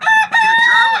journal. Get a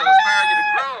journal, it'll inspire you to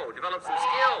grow, develop some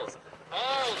skills.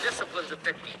 All disciplines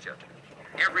affect each other.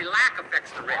 Every lack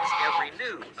affects the rest. Every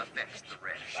new affects the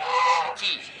rest. The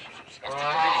key is to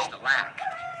diminish the lack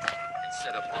and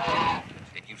set up the new,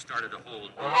 and you've started a whole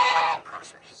new life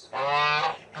process.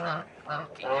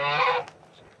 Okay.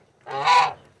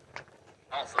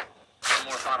 Also, one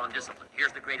more thought on discipline.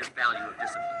 Here's the greatest value of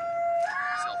discipline.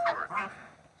 Self-worth.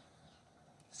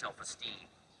 Self-esteem.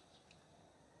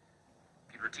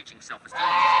 People are teaching self-esteem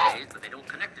these days, but they don't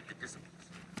connect it to disciplines.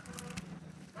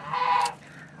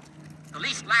 The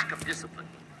least lack of discipline,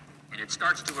 and it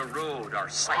starts to erode our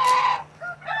psyche.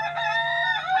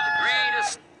 The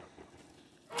greatest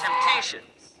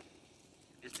temptations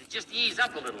is to just ease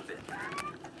up a little bit,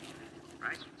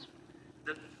 right?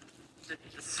 The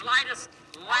slightest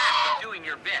lack of doing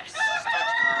your best starts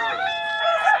to erode.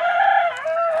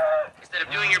 Instead of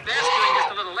doing your best, doing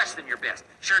just a little less than your best.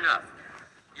 Sure enough.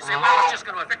 You say, well, it's just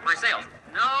going to affect my sales.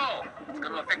 No, it's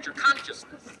going to affect your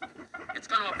consciousness. It's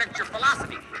going to affect your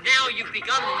philosophy. Now you've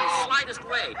begun in the slightest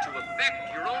way to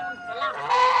affect your own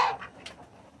philosophy.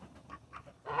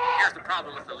 Here's the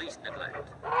problem with the least neglect.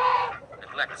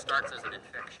 Neglect starts as an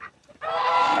infection.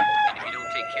 And if you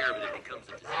don't take care of it, it becomes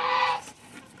a disease.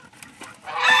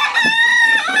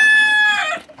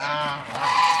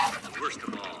 The worst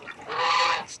of all,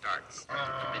 when it starts,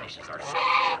 it diminishes our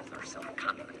self-worth, our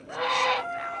self-confidence, our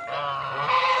self-value.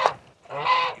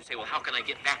 You say, well, how can I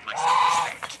get back my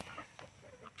self-respect?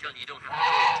 I'm telling you, you don't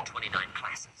have to go to 29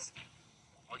 classes.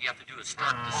 All you have to do is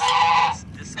start this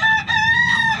discipline and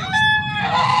now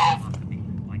philosophy.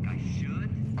 Like I should,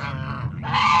 and I will.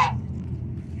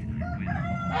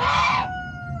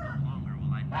 No longer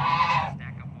will I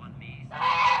stack up on me, so I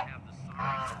have the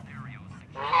sorry scenario 6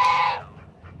 years ago,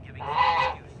 giving an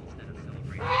excuse instead of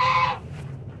celebrating.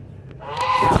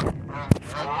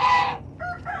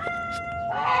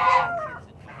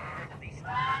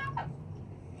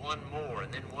 One more,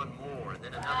 and then one more, and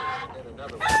then another one, and then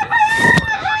another one. The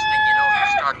first thing you know,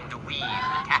 you're starting to weave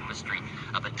the tapestry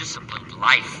of a disciplined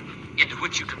life into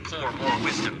which you can pour more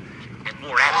wisdom and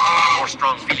more attitude, more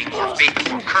strong feeling, more faith,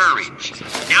 more courage.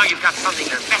 Now you've got something,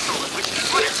 a vessel in which to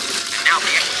put it, and now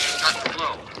the energy starts to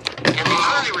flow. And the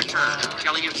early return, I'm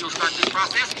telling you, if you'll start this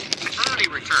process, the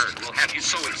early return will have you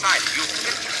so excited, you'll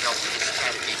commit yourself to this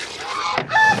strategy that you'll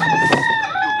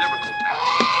never go back.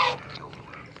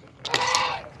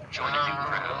 Join a new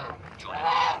crowd. Join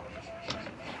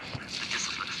the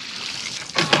discipline.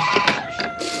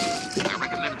 I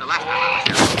recommended the last time I was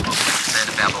here. Man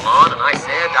of Babylon, and I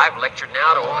said I've lectured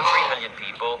now to over 3 million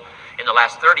people in the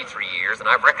last 33 years, and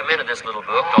I've recommended this little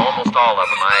book to almost all of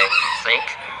them, I think.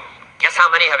 Guess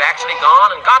how many have actually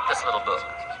gone and got this little book?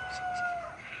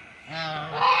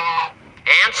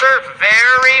 Answer,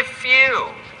 very few.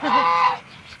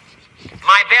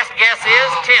 My best guess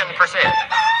is 10%.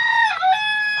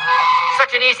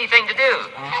 Such an easy thing to do.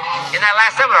 In that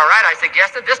last seminar, right, I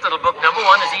suggested this little book, number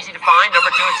 1, is easy to find. Number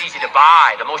 2, it's easy to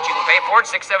buy. The most you can pay for it,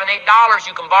 $6, $7, $8.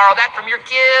 You can borrow that from your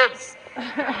kids.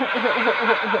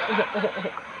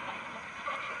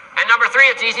 And number 3,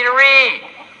 it's easy to read.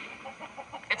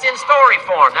 It's in story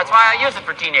form. That's why I use it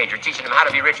for teenagers, teaching them how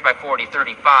to be rich by 40,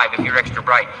 35 if you're extra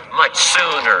bright, much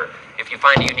sooner if you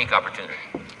find a unique opportunity.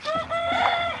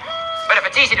 But if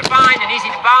it's easy to find and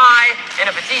easy to buy, and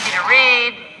if it's easy to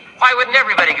read, why wouldn't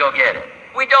everybody go get it?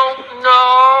 We don't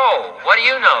know. What do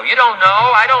you know? You don't know.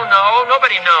 I don't know.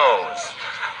 Nobody knows.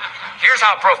 Here's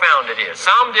how profound it is.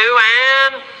 Some do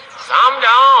and some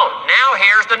don't. Now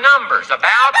here's the numbers.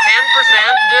 About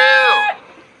 10% do.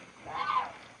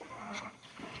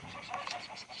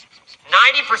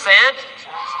 90%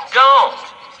 don't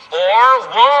or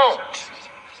won't.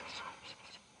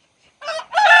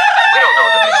 We don't know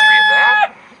the mystery of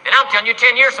that. And I'm telling you,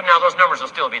 10 years from now, those numbers will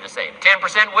still be the same.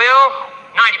 10% will,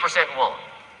 90% won't.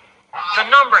 The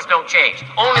numbers don't change.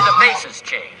 Only the faces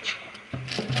change.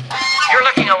 You're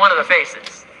looking at one of the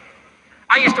faces.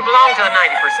 I used to belong to the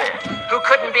 90% who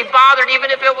couldn't be bothered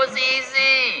even if it was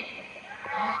easy.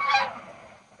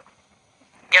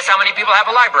 Guess how many people have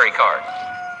a library card?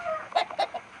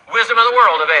 Wisdom of the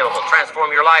world available.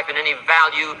 Transform your life in any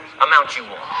value amount you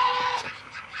want.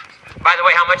 By the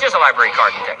way, how much is a library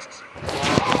card in Texas?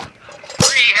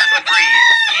 Free, here's what free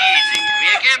is. Easy. I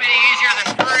mean, it can't be any easier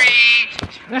than free.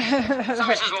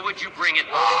 Somebody says, well, would you bring it?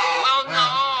 Well, no,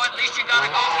 at least you gotta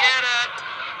go get it.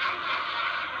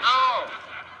 No.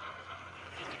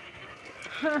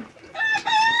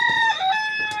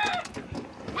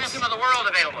 Wisdom of the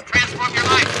world available. Transform your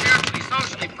life spiritually,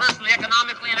 socially, personally,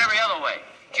 economically, and every other way.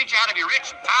 Teach you how to be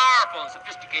rich, powerful, and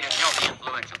sophisticated, healthy,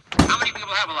 influential. How many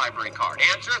people have a library card?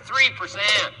 Answer, 3%.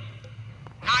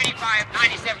 95,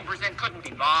 97% couldn't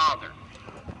be bothered.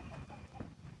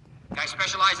 Guy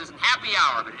specializes in happy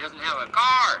hour, but he doesn't have a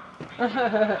card.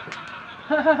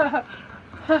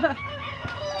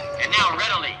 And now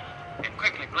readily and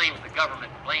quickly blames the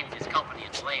government, blames his company,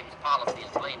 and blames policy,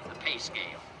 and blames the pay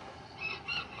scale.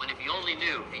 When if he only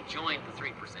knew, he joined the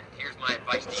 3%. Here's my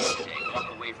advice to you today. Walk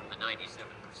away from the 97%.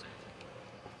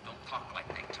 Don't talk like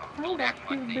they talk. Don't act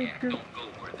like they act. Don't go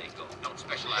where they go. Don't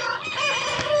specialize in what they do.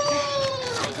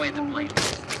 Throw away the blame.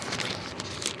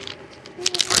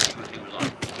 Start you a new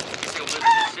life. If you'll live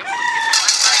as simple as get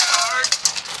your life card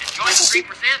and join the 3%,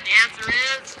 the answer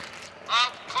is,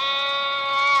 of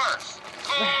course. Of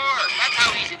course. That's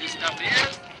how easy this stuff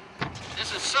is.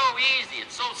 This is so easy.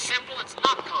 It's so simple. It's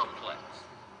not complex.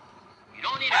 You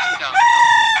don't need a 2,000.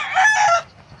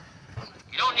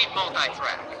 You don't need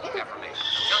multi-track affirmation.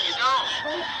 I'm telling you, don't.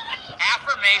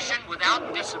 Affirmation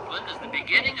without discipline is the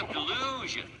beginning of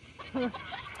delusion. Don't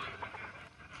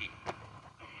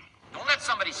let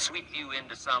somebody sweep you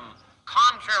into some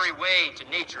contrary way to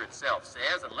nature itself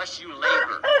says, unless you labor.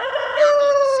 Miracle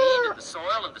of the seed and the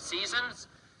soil and the seasons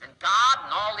and God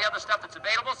and all the other stuff that's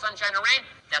available, sunshine and rain,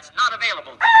 that's not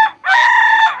available to you by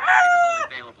affirmation. It is only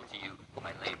available to you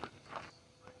by labor.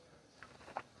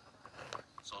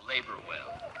 So labor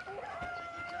well.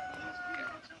 Okay.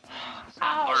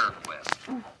 Learn well.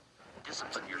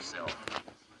 Discipline yourself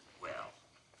well.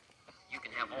 You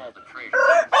can have all the treasure.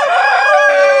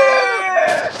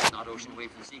 Not ocean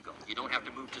waves and seagulls. You don't have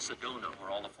to move to Sedona where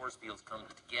all the force fields come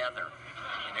together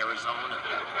in Arizona.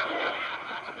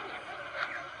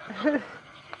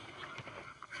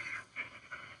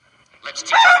 Let's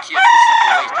teach our kids the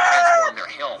simple ways to transform their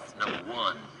health, number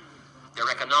 1. Their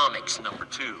economics, number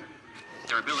 2.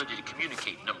 Their ability to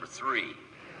communicate, number 3.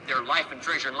 Their life and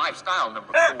treasure and lifestyle,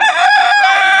 number 4. It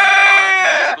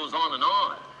goes on and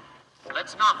on.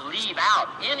 Let's not leave out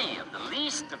any of the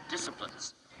least of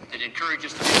disciplines that encourage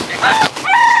us to do next.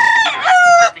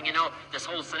 Next thing you know, this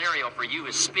whole scenario for you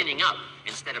is spinning up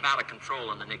instead of out of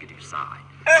control on the negative side.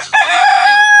 This is all you have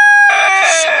to do. It's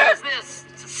as simple as this.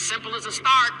 It's as simple as a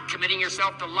start, committing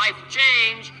yourself to life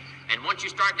change. And once you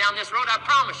start down this road, I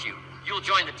promise you, you'll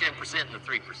join the 10% and the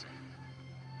 3%.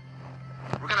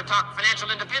 We're going to talk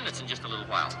financial independence in just a little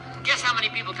while. Guess how many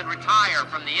people can retire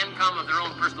from the income of their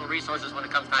own personal resources when it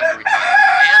comes time to retire?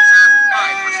 Answer,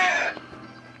 5%.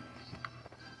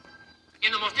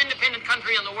 In the most independent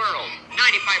country in the world,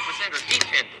 95% are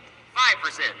dependent,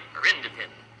 5% are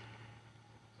independent.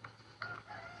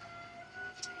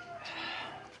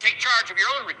 Take charge of your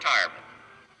own retirement.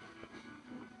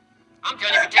 I'm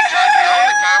telling you, if you take charge of your own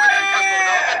retirement and personal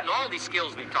development and all these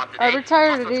skills we've taught today. I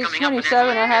retired at age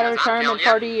 27. I had a retirement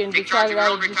party and decided I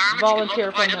would just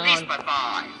volunteer from now on. At least by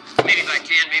 5, maybe by 10,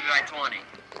 maybe by 20,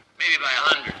 maybe by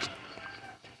 100.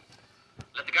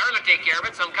 Let the government take care of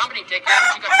it. Some company take care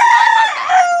of it. You got to divide by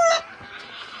 5.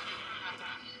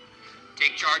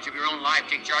 Take charge of your own life.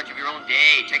 Take charge of your own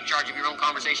day. Take charge of your own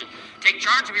conversation. Take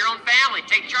charge of your own family.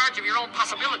 Take charge of your own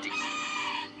possibilities.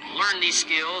 Learn these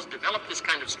skills, develop this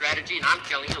kind of strategy, and I'm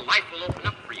telling you, life will open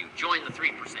up for you. Join the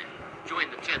 3%. Join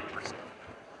the 10%.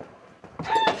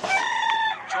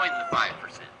 Join the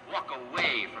 5%. Walk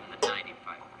away from the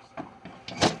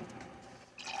 95%.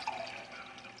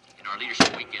 In our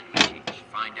leadership weekend, we teach,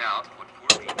 find out what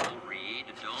poor people read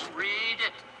and don't read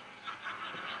it.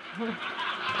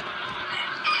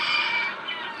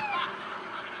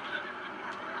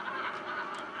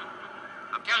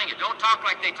 I'm telling you, don't talk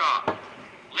like they talk.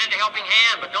 Lend a helping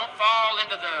hand, but don't fall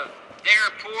into their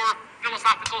poor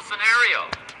philosophical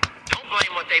scenario. Don't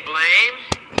blame what they blame.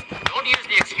 Don't use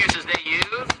the excuses they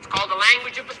use. It's called the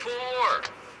language of the poor.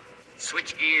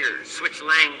 Switch gears, switch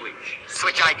language,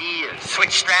 switch ideas,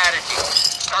 switch strategy.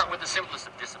 Start with the simplest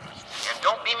of disciplines. And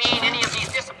don't be mean any of these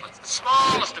disciplines. The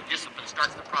smallest of disciplines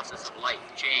starts the process of life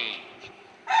change.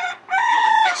 You'll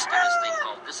invest in this thing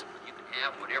called discipline. You can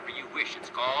have whatever you wish.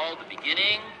 It's called the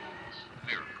beginning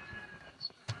miracle.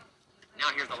 Now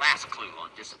here's the last clue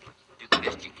on discipline. Do the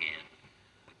best you can.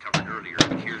 We covered earlier,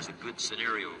 but here's a good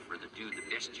scenario for the do the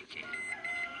best you can.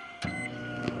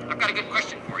 I've got a good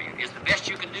question for you. Is the best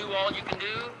you can do all you can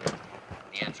do?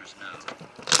 The answer's no.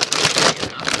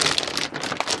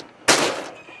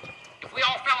 If we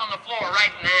all fell on the floor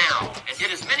right now and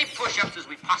did as many push-ups as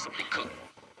we possibly could,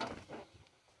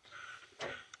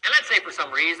 and let's say for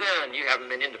some reason you haven't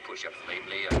been into push-ups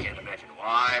lately, I can't imagine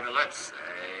why, but let's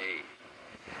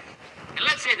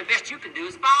say the best you can do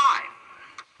is 5.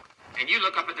 And you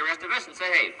look up at the rest of us and say,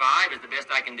 hey, 5 is the best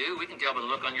I can do. We can tell by the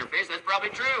look on your face that's probably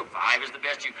true. 5 is the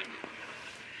best you can do.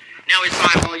 Now, is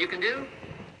 5 all you can do?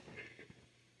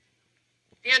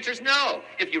 The answer is no.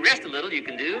 If you rest a little, you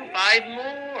can do 5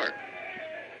 more.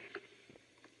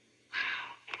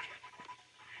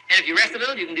 And if you rest a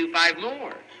little, you can do 5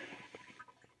 more.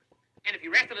 And if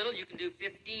you rest a little, you can do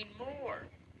 15 more.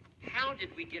 How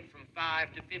did we get from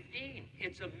 5 to 15?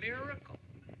 It's a miracle.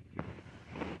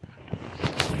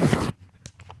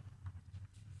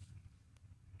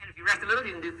 And if you rest a little,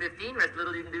 you can do 15. Rest a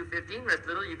little, you can do 15. Rest a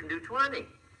little, you can do 20.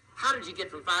 How did you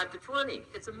get from 5 to 20?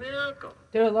 It's a miracle.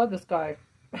 Dude, I love this guy.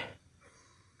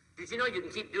 Did you know you can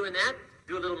keep doing that?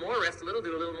 Do a little more, rest a little,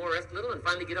 do a little more, rest a little, and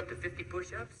finally get up to 50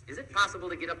 push-ups? Is it possible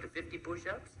to get up to 50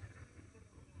 push-ups?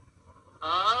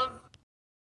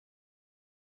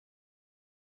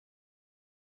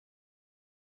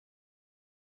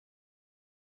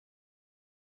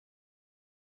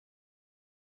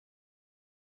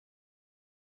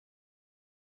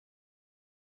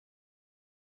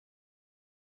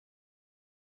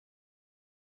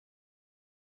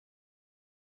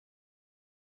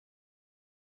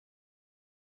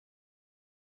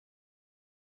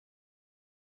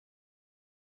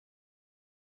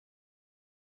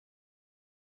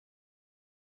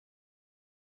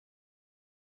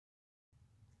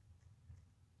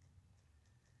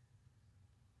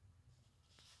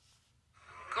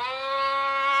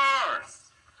 Course.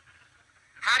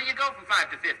 How do you go from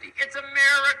 5 to 50? It's a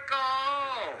miracle.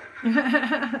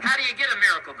 How do you get a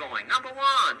miracle going? Number 1,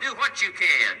 do what you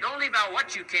can. Don't leave out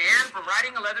what you can, from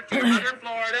writing a letter to your mother in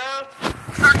Florida.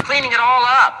 Start cleaning it all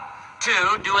up.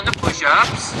 2, doing the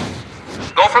push-ups.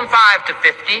 Go from 5 to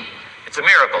 50. It's a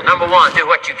miracle. Number 1, do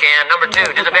what you can. Number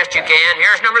 2, do the best you can.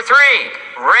 Here's number 3,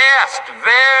 rest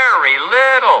very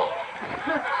little.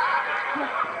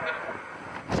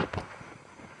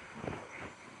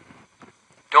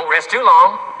 Don't rest too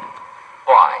long.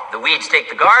 Why? The weeds take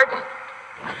the garden.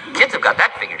 Kids have got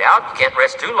that figured out. You can't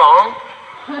rest too long.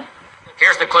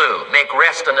 Here's the clue. Make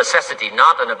rest a necessity,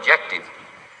 not an objective.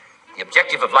 The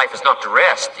objective of life is not to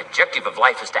rest. The objective of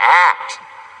life is to act.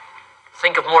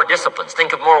 Think of more disciplines.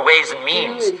 Think of more ways and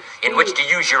means in which to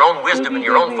use your own wisdom and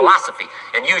your own philosophy,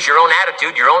 and use your own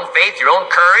attitude, your own faith, your own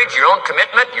courage, your own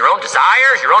commitment, your own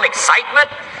desires, your own excitement.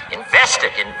 Invest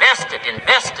it, invest it,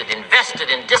 invest it, invest it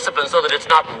in discipline so that it's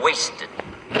not wasted.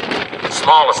 The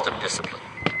smallest of discipline.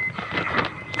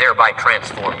 Thereby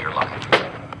transform your life.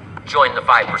 Join the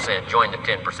 5%, join the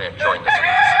 10%, join the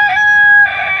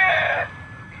 3%.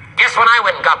 Guess when I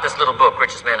went and got this little book,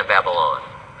 Richest Man in Babylon?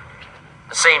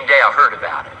 The same day I heard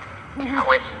about it. I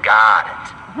went and got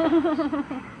it.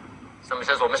 Somebody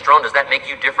says, well, Mr. Rohn, does that make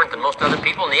you different than most other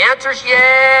people? And the answer is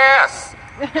yes.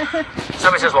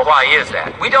 Somebody says, well, why is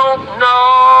that? We don't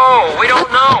know. We don't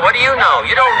know. What do you know?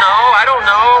 You don't know. I don't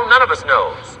know. None of us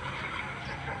knows.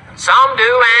 Some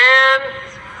do and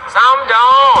some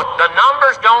don't. The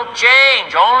numbers don't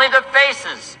change. Only the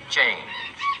faces change.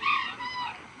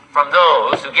 From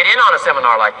those who get in on a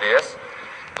seminar like this,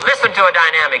 listen to a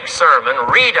dynamic sermon,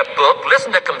 read a book,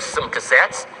 listen to some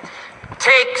cassettes,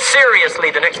 take seriously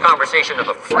the next conversation of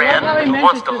a friend who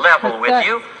wants to level with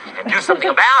you, and do something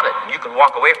about it. You can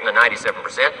walk away from the 97%,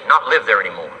 not live there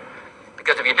anymore.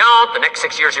 Because if you don't, the next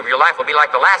 6 years of your life will be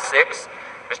like the last 6.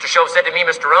 Mr. Shove said to me,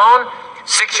 Mr. Rohn,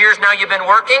 6 years now you've been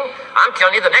working. I'm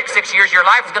telling you, the next 6 years of your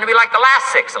life is going to be like the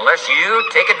last 6, unless you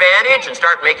take advantage and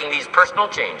start making these personal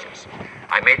changes.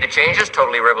 I made the changes,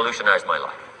 totally revolutionized my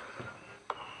life.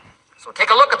 So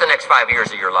take a look at the next 5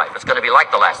 years of your life. It's going to be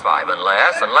like the last 5, unless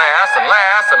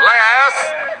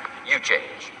you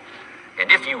change. And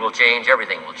if you will change,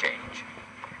 everything will change.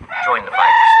 Join the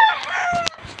 5%.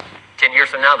 10 years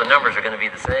from now, the numbers are going to be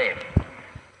the same.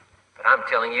 But I'm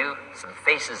telling you, some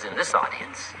faces in this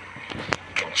audience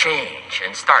can change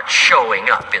and start showing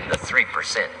up in the 3%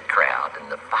 crowd,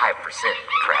 and the 5%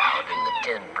 crowd,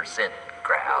 and the 10%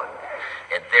 crowd,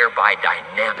 and thereby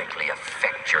dynamically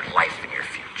affect your life and your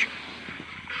future.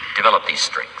 Develop these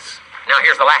strengths. Now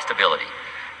here's the last ability.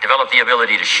 Develop the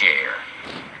ability to share.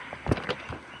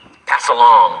 Pass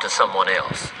along to someone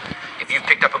else. If you've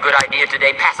picked up a good idea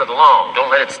today, pass it along. Don't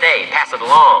let it stay. Pass it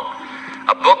along.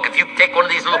 A book, if you take one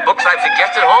of these little books I've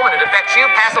suggested home and it affects you,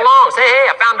 pass along. Say, hey,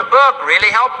 I found a book,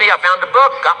 really helped me. I found a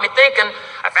book, got me thinking.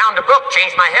 I found a book,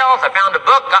 changed my health. I found a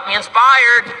book, got me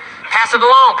inspired. Pass it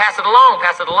along, pass it along,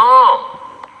 pass it along.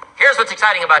 Here's what's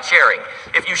exciting about sharing.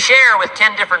 If you share with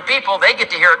 10 different people, they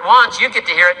get to hear it once, you get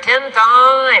to hear it 10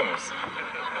 times.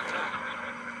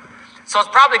 So it's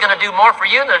probably going to do more for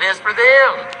you than it is for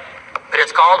them. But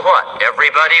it's called what?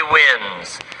 Everybody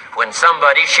wins. When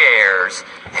somebody shares,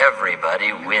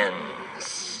 everybody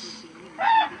wins.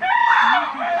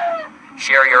 Wow.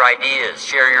 Share your ideas,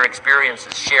 share your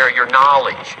experiences, share your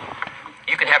knowledge.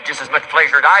 You can have just as much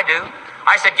pleasure as I do.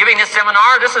 I said, giving this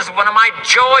seminar, this is one of my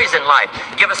joys in life.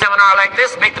 Give a seminar like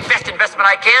this, make the best investment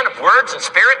I can of words and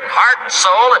spirit and heart and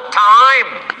soul and time.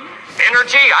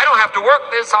 energy. I don't have to work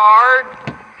this hard.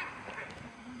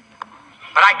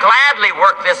 But I gladly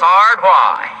work this hard.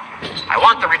 Why? I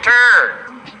want the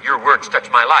return. Your words touch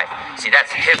my life. See,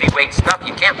 that's heavyweight stuff.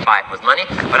 You can't buy it with money.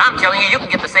 But I'm telling you, you can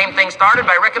get the same thing started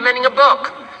by recommending a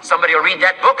book. Somebody will read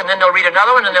that book, and then they'll read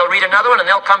another one, and they'll read another one, and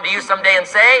they'll come to you someday and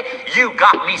say, you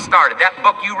got me started. That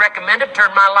book you recommended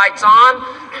turned my lights on,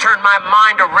 turned my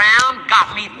mind around,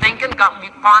 got me thinking, got me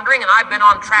pondering, and I've been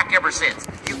on track ever since.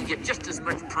 You can get just as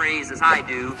much praise as I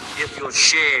do if you'll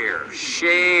share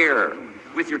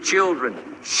with your children,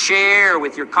 share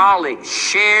with your colleagues,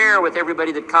 share with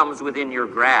everybody that comes within your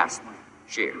grasp.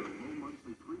 Share.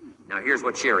 Now here's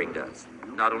what sharing does.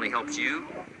 It not only helps you,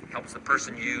 helps the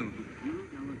person you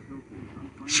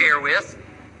share with.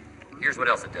 Here's what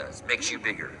else it does. Makes you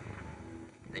bigger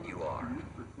than you are.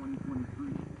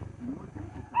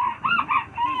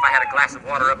 If I had a glass of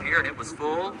water up here and it was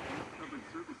full,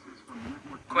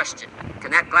 question,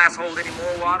 can that glass hold any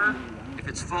more water? If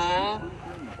it's full,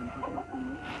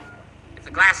 if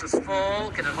the glass is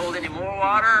full, can it hold any more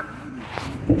water?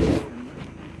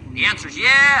 The answer is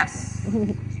yes.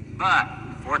 But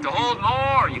for it to hold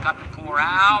more, you got to pour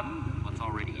out what's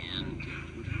already in.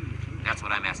 That's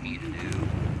what I'm asking you to do.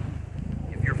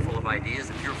 If you're full of ideas,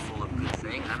 if you're full of good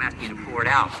things, I'm asking you to pour it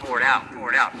out, pour it out, pour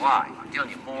it out. Why? I'm telling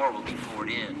you, more will be poured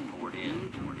in, poured in,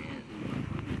 poured in.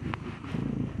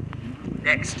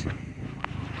 Next, when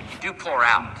you do pour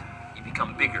out, you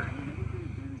become bigger.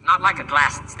 Not like a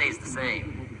glass that stays the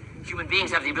same. Human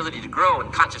beings have the ability to grow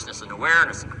in consciousness and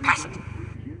awareness and capacity.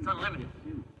 It's unlimited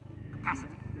capacity.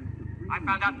 I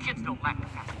found out kids don't lack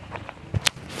capacity.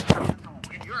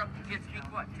 In Europe, the kids speak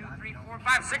what? 2, 3, 4,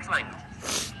 5, 6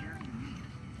 languages.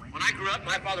 When I grew up,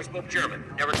 my father spoke German,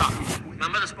 never taught me. My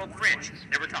mother spoke French,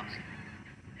 never taught me.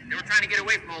 They were trying to get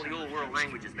away from all the old world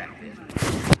languages back then.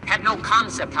 Had no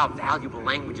concept how valuable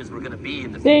languages were going to be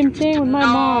in the future. Same thing with my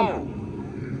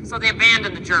mom. So they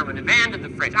abandoned the German, abandoned the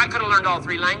French. I could have learned all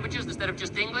 3 languages instead of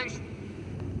just English.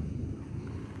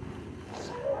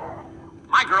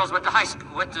 My girls went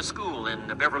to school in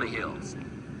Beverly Hills.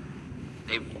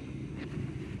 They've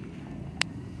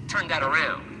turned that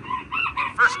around.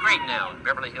 In first grade now, in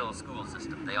Beverly Hills school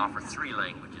system, they offer 3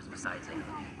 languages besides English.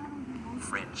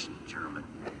 French, German,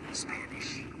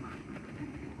 Spanish.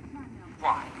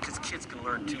 Why? Because kids can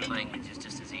learn 2 languages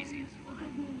just as easy as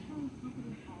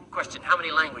 1. Question, how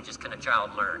many languages can a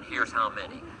child learn? Here's how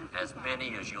many. As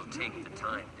many as you'll take the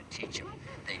time to teach them.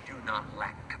 They do not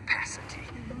lack capacity.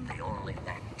 They only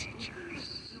lack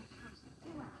teachers.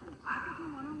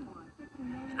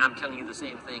 And I'm telling you the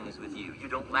same thing as with you. You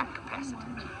don't lack capacity.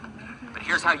 But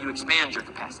here's how you expand your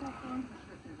capacity.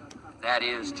 That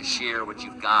is to share what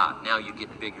you've got. Now you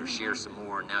get bigger. Share some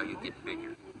more. Now you get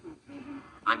bigger.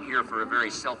 I'm here for a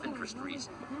very self-interest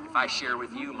reason. If I share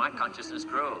with you, my consciousness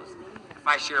grows. If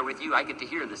I share with you, I get to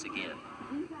hear this again.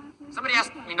 Somebody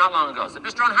asked me not long ago, said,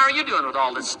 Mr. Ron, how are you doing with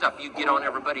all this stuff? You get on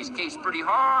everybody's case pretty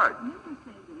hard.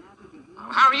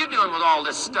 How are you doing with all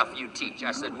this stuff you teach?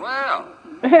 I said, well,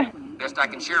 best I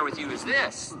can share with you is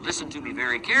this. Listen to me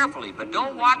very carefully, but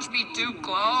don't watch me too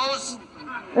close.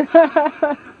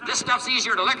 This stuff's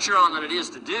easier to lecture on than it is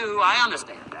to do. I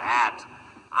understand that.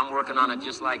 I'm working on it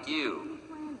just like you.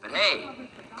 But hey,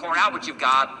 pour out what you've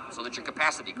got so that your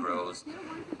capacity grows.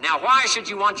 Now, why should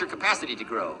you want your capacity to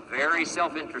grow? Very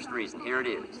self-interest reason. Here it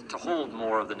is. To hold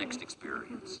more of the next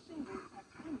experience.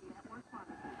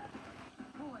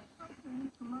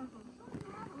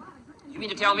 You mean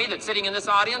to tell me that sitting in this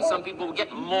audience, some people will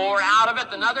get more out of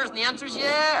it than others? And the answer is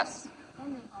yes.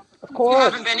 Of course.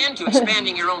 If you haven't been into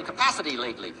expanding your own capacity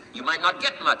lately, you might not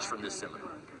get much from this seminar.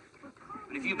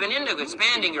 But if you've been into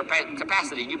expanding your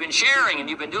capacity, and you've been sharing, and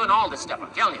you've been doing all this stuff,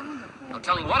 I'm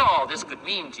telling you what all this could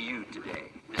mean to you today.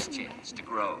 This chance to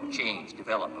grow, change,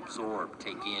 develop, absorb,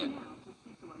 take in.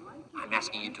 I'm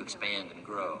asking you to expand and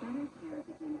grow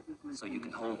so you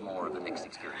can hold more of the next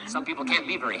experience. Some people can't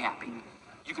be very happy.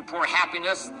 You could pour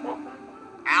happiness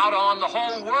out on the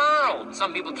whole world.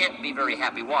 Some people can't be very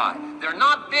happy. Why? They're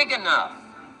not big enough.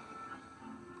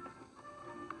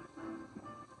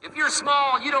 If you're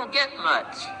small, you don't get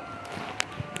much.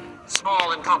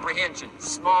 Small in comprehension,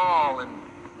 small in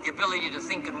the ability to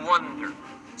think and wonder,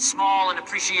 small in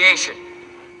appreciation,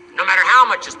 no matter how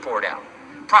much is poured out.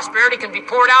 Prosperity can be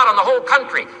poured out on the whole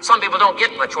country. Some people don't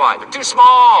get much. Why? They're too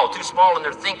small in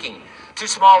their thinking, too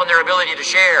small in their ability to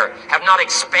share, have not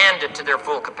expanded to their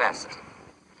full capacity.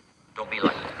 Don't be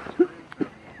like that.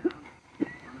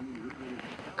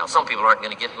 Now, some people aren't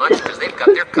going to get much because they've got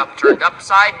their cup turned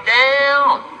upside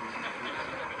down.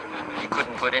 You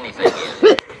couldn't put anything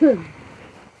in.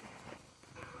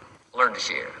 Learn to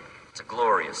share. It's a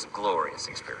glorious, glorious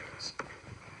experience.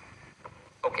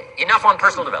 Okay, enough on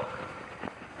personal development.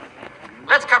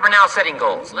 Let's cover now setting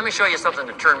goals. Let me show you something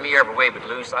to turn me every way but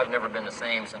loose. I've never been the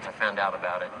same since I found out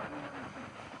about it.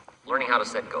 Learning how to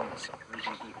set goals.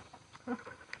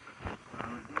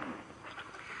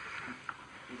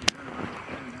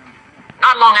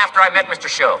 Not long after I met Mr.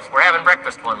 Shove, we're having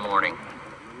breakfast one morning.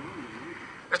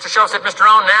 Mr. Shove said, Mr.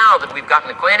 Rohn, now that we've gotten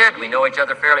acquainted, we know each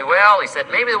other fairly well, he said,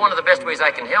 maybe one of the best ways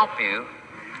I can help you,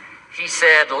 he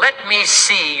said, let me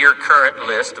see your current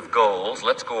list of goals.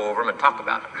 Let's go over them and talk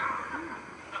about them.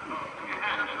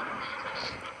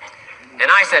 And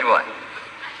I said, what?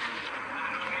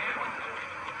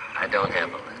 I don't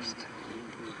have a list.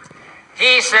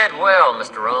 He said, well,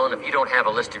 Mr. Rohn, if you don't have a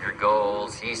list of your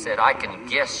goals, he said, I can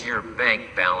guess your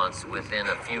bank balance within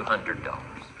a few $100s.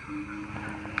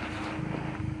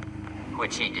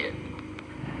 Which he did.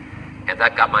 And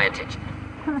that got my attention.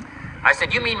 I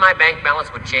said, you mean my bank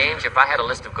balance would change if I had a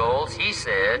list of goals? He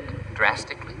said,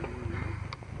 drastically.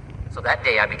 So that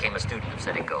day I became a student of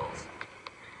setting goals.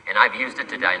 And I've used it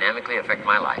to dynamically affect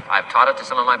my life. I've taught it to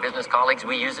some of my business colleagues.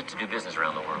 We use it to do business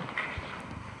around the world.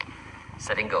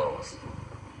 Setting goals.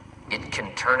 It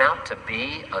can turn out to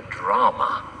be a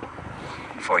drama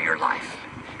for your life.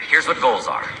 Here's what goals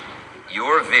are.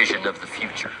 Your vision of the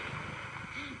future.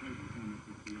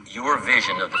 Your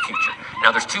vision of the future.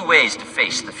 Now, there's two ways to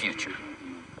face the future.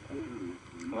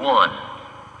 One,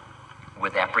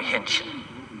 with apprehension.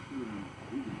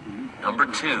 Number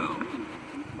two,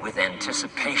 with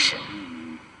anticipation.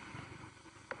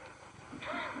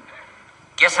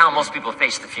 Guess how most people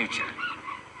face the future?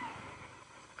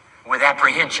 With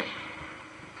apprehension.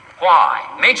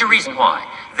 Why? Major reason why.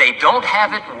 They don't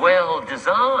have it well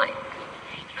designed.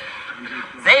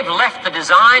 They've left the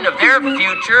design of their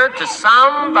future to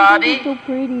somebody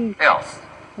else.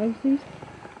 And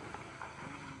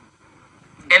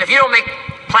if you don't make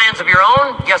plans of your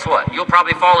own, guess what? You'll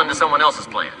probably fall into someone else's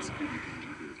plans.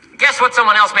 Guess what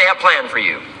someone else may have planned for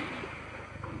you?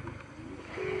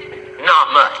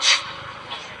 Not much.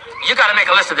 You got to make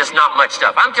a list of this not much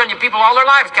stuff. I'm telling you, people all their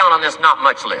lives count on this not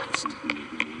much list.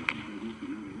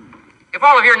 If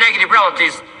all of your negative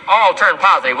relatives all turn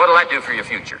positive, what'll that do for your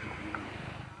future?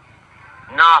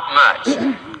 Not much.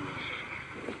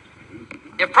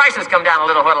 If prices come down a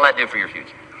little, what'll that do for your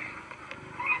future?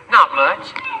 Not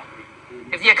much.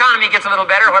 If the economy gets a little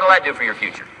better, what'll that do for your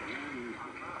future?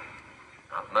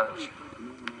 Not much.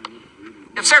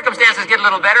 If circumstances get a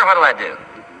little better, what'll that do?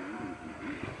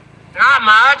 Not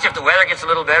much. If the weather gets a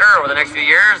little better over the next few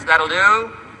years, that'll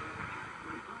do.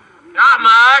 Not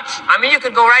much. I mean, you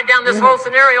could go right down this whole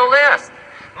scenario list.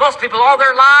 Most people all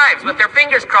their lives, with their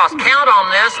fingers crossed, count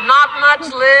on this not much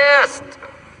list.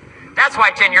 That's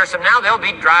why 10 years from now, they'll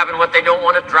be driving what they don't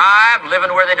want to drive,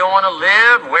 living where they don't want to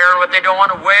live, wearing what they don't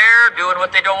want to wear, doing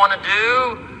what they don't want to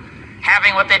do,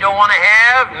 having what they don't want to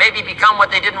have, maybe become what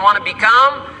they didn't want to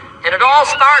become. And it all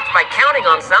starts by counting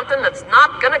on something that's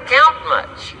not going to count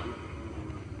much.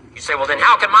 You say, well, then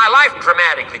how can my life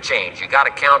dramatically change? You got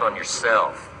to count on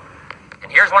yourself.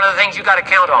 And here's one of the things you got to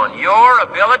count on. Your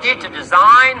ability to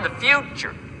design the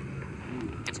future.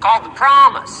 It's called the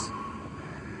promise.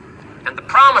 And the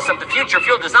promise of the future, if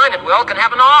you'll design it well, can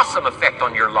have an awesome effect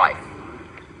on your life.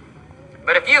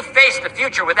 But if you face the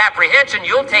future with apprehension,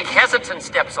 you'll take hesitant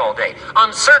steps all day,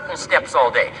 uncertain steps all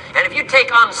day. And if you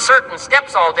take uncertain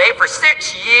steps all day for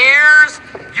 6 years,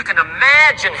 you can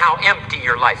imagine how empty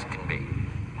your life can be.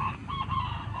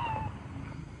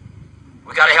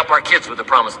 We got to help our kids with the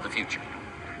promise of the future.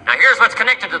 Now here's what's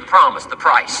connected to the promise, the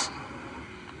price.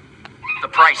 The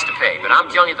price to pay. But I'm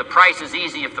telling you, the price is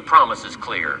easy if the promise is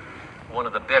clear. One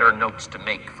of the better notes to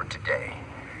make for today.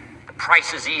 The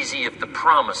price is easy if the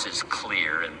promise is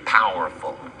clear and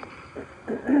powerful.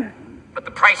 But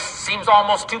the price seems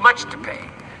almost too much to pay.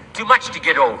 Too much to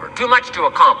get over. Too much to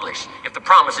accomplish if the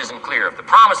promise isn't clear, if the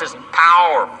promise isn't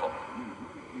powerful.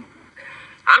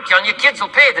 I'm telling you, kids will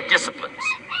pay the disciplines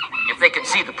if they can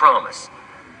see the promise.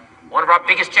 One of our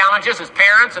biggest challenges as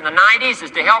parents in the 90s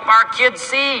is to help our kids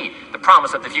see the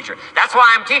promise of the future. That's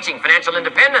why I'm teaching financial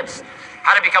independence,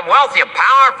 how to become wealthy and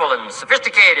powerful and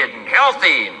sophisticated and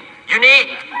healthy and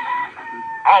unique.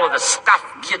 All of the stuff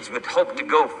kids would hope to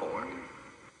go for.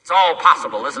 It's all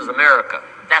possible. This is America.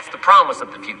 That's the promise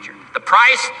of the future. The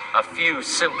price, a few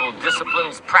simple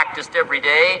disciplines practiced every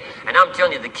day. And I'm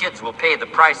telling you, the kids will pay the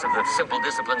price of the simple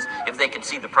disciplines if they can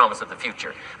see the promise of the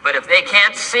future. But if they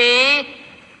can't see,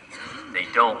 they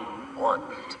don't want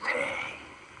to pay.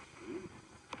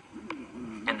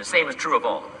 And the same is true of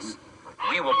all of us.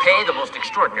 We will pay the most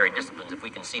extraordinary disciplines if we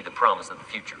can see the promise of the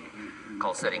future,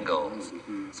 called setting goals.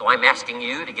 So I'm asking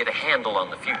you to get a handle on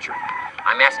the future.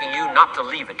 I'm asking you not to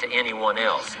leave it to anyone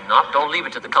else. Don't leave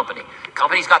it to the company.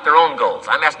 Company's got their own goals.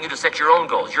 I'm asking you to set your own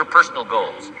goals, your personal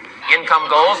goals. Income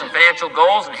goals and financial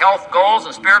goals and health goals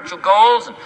and spiritual goals and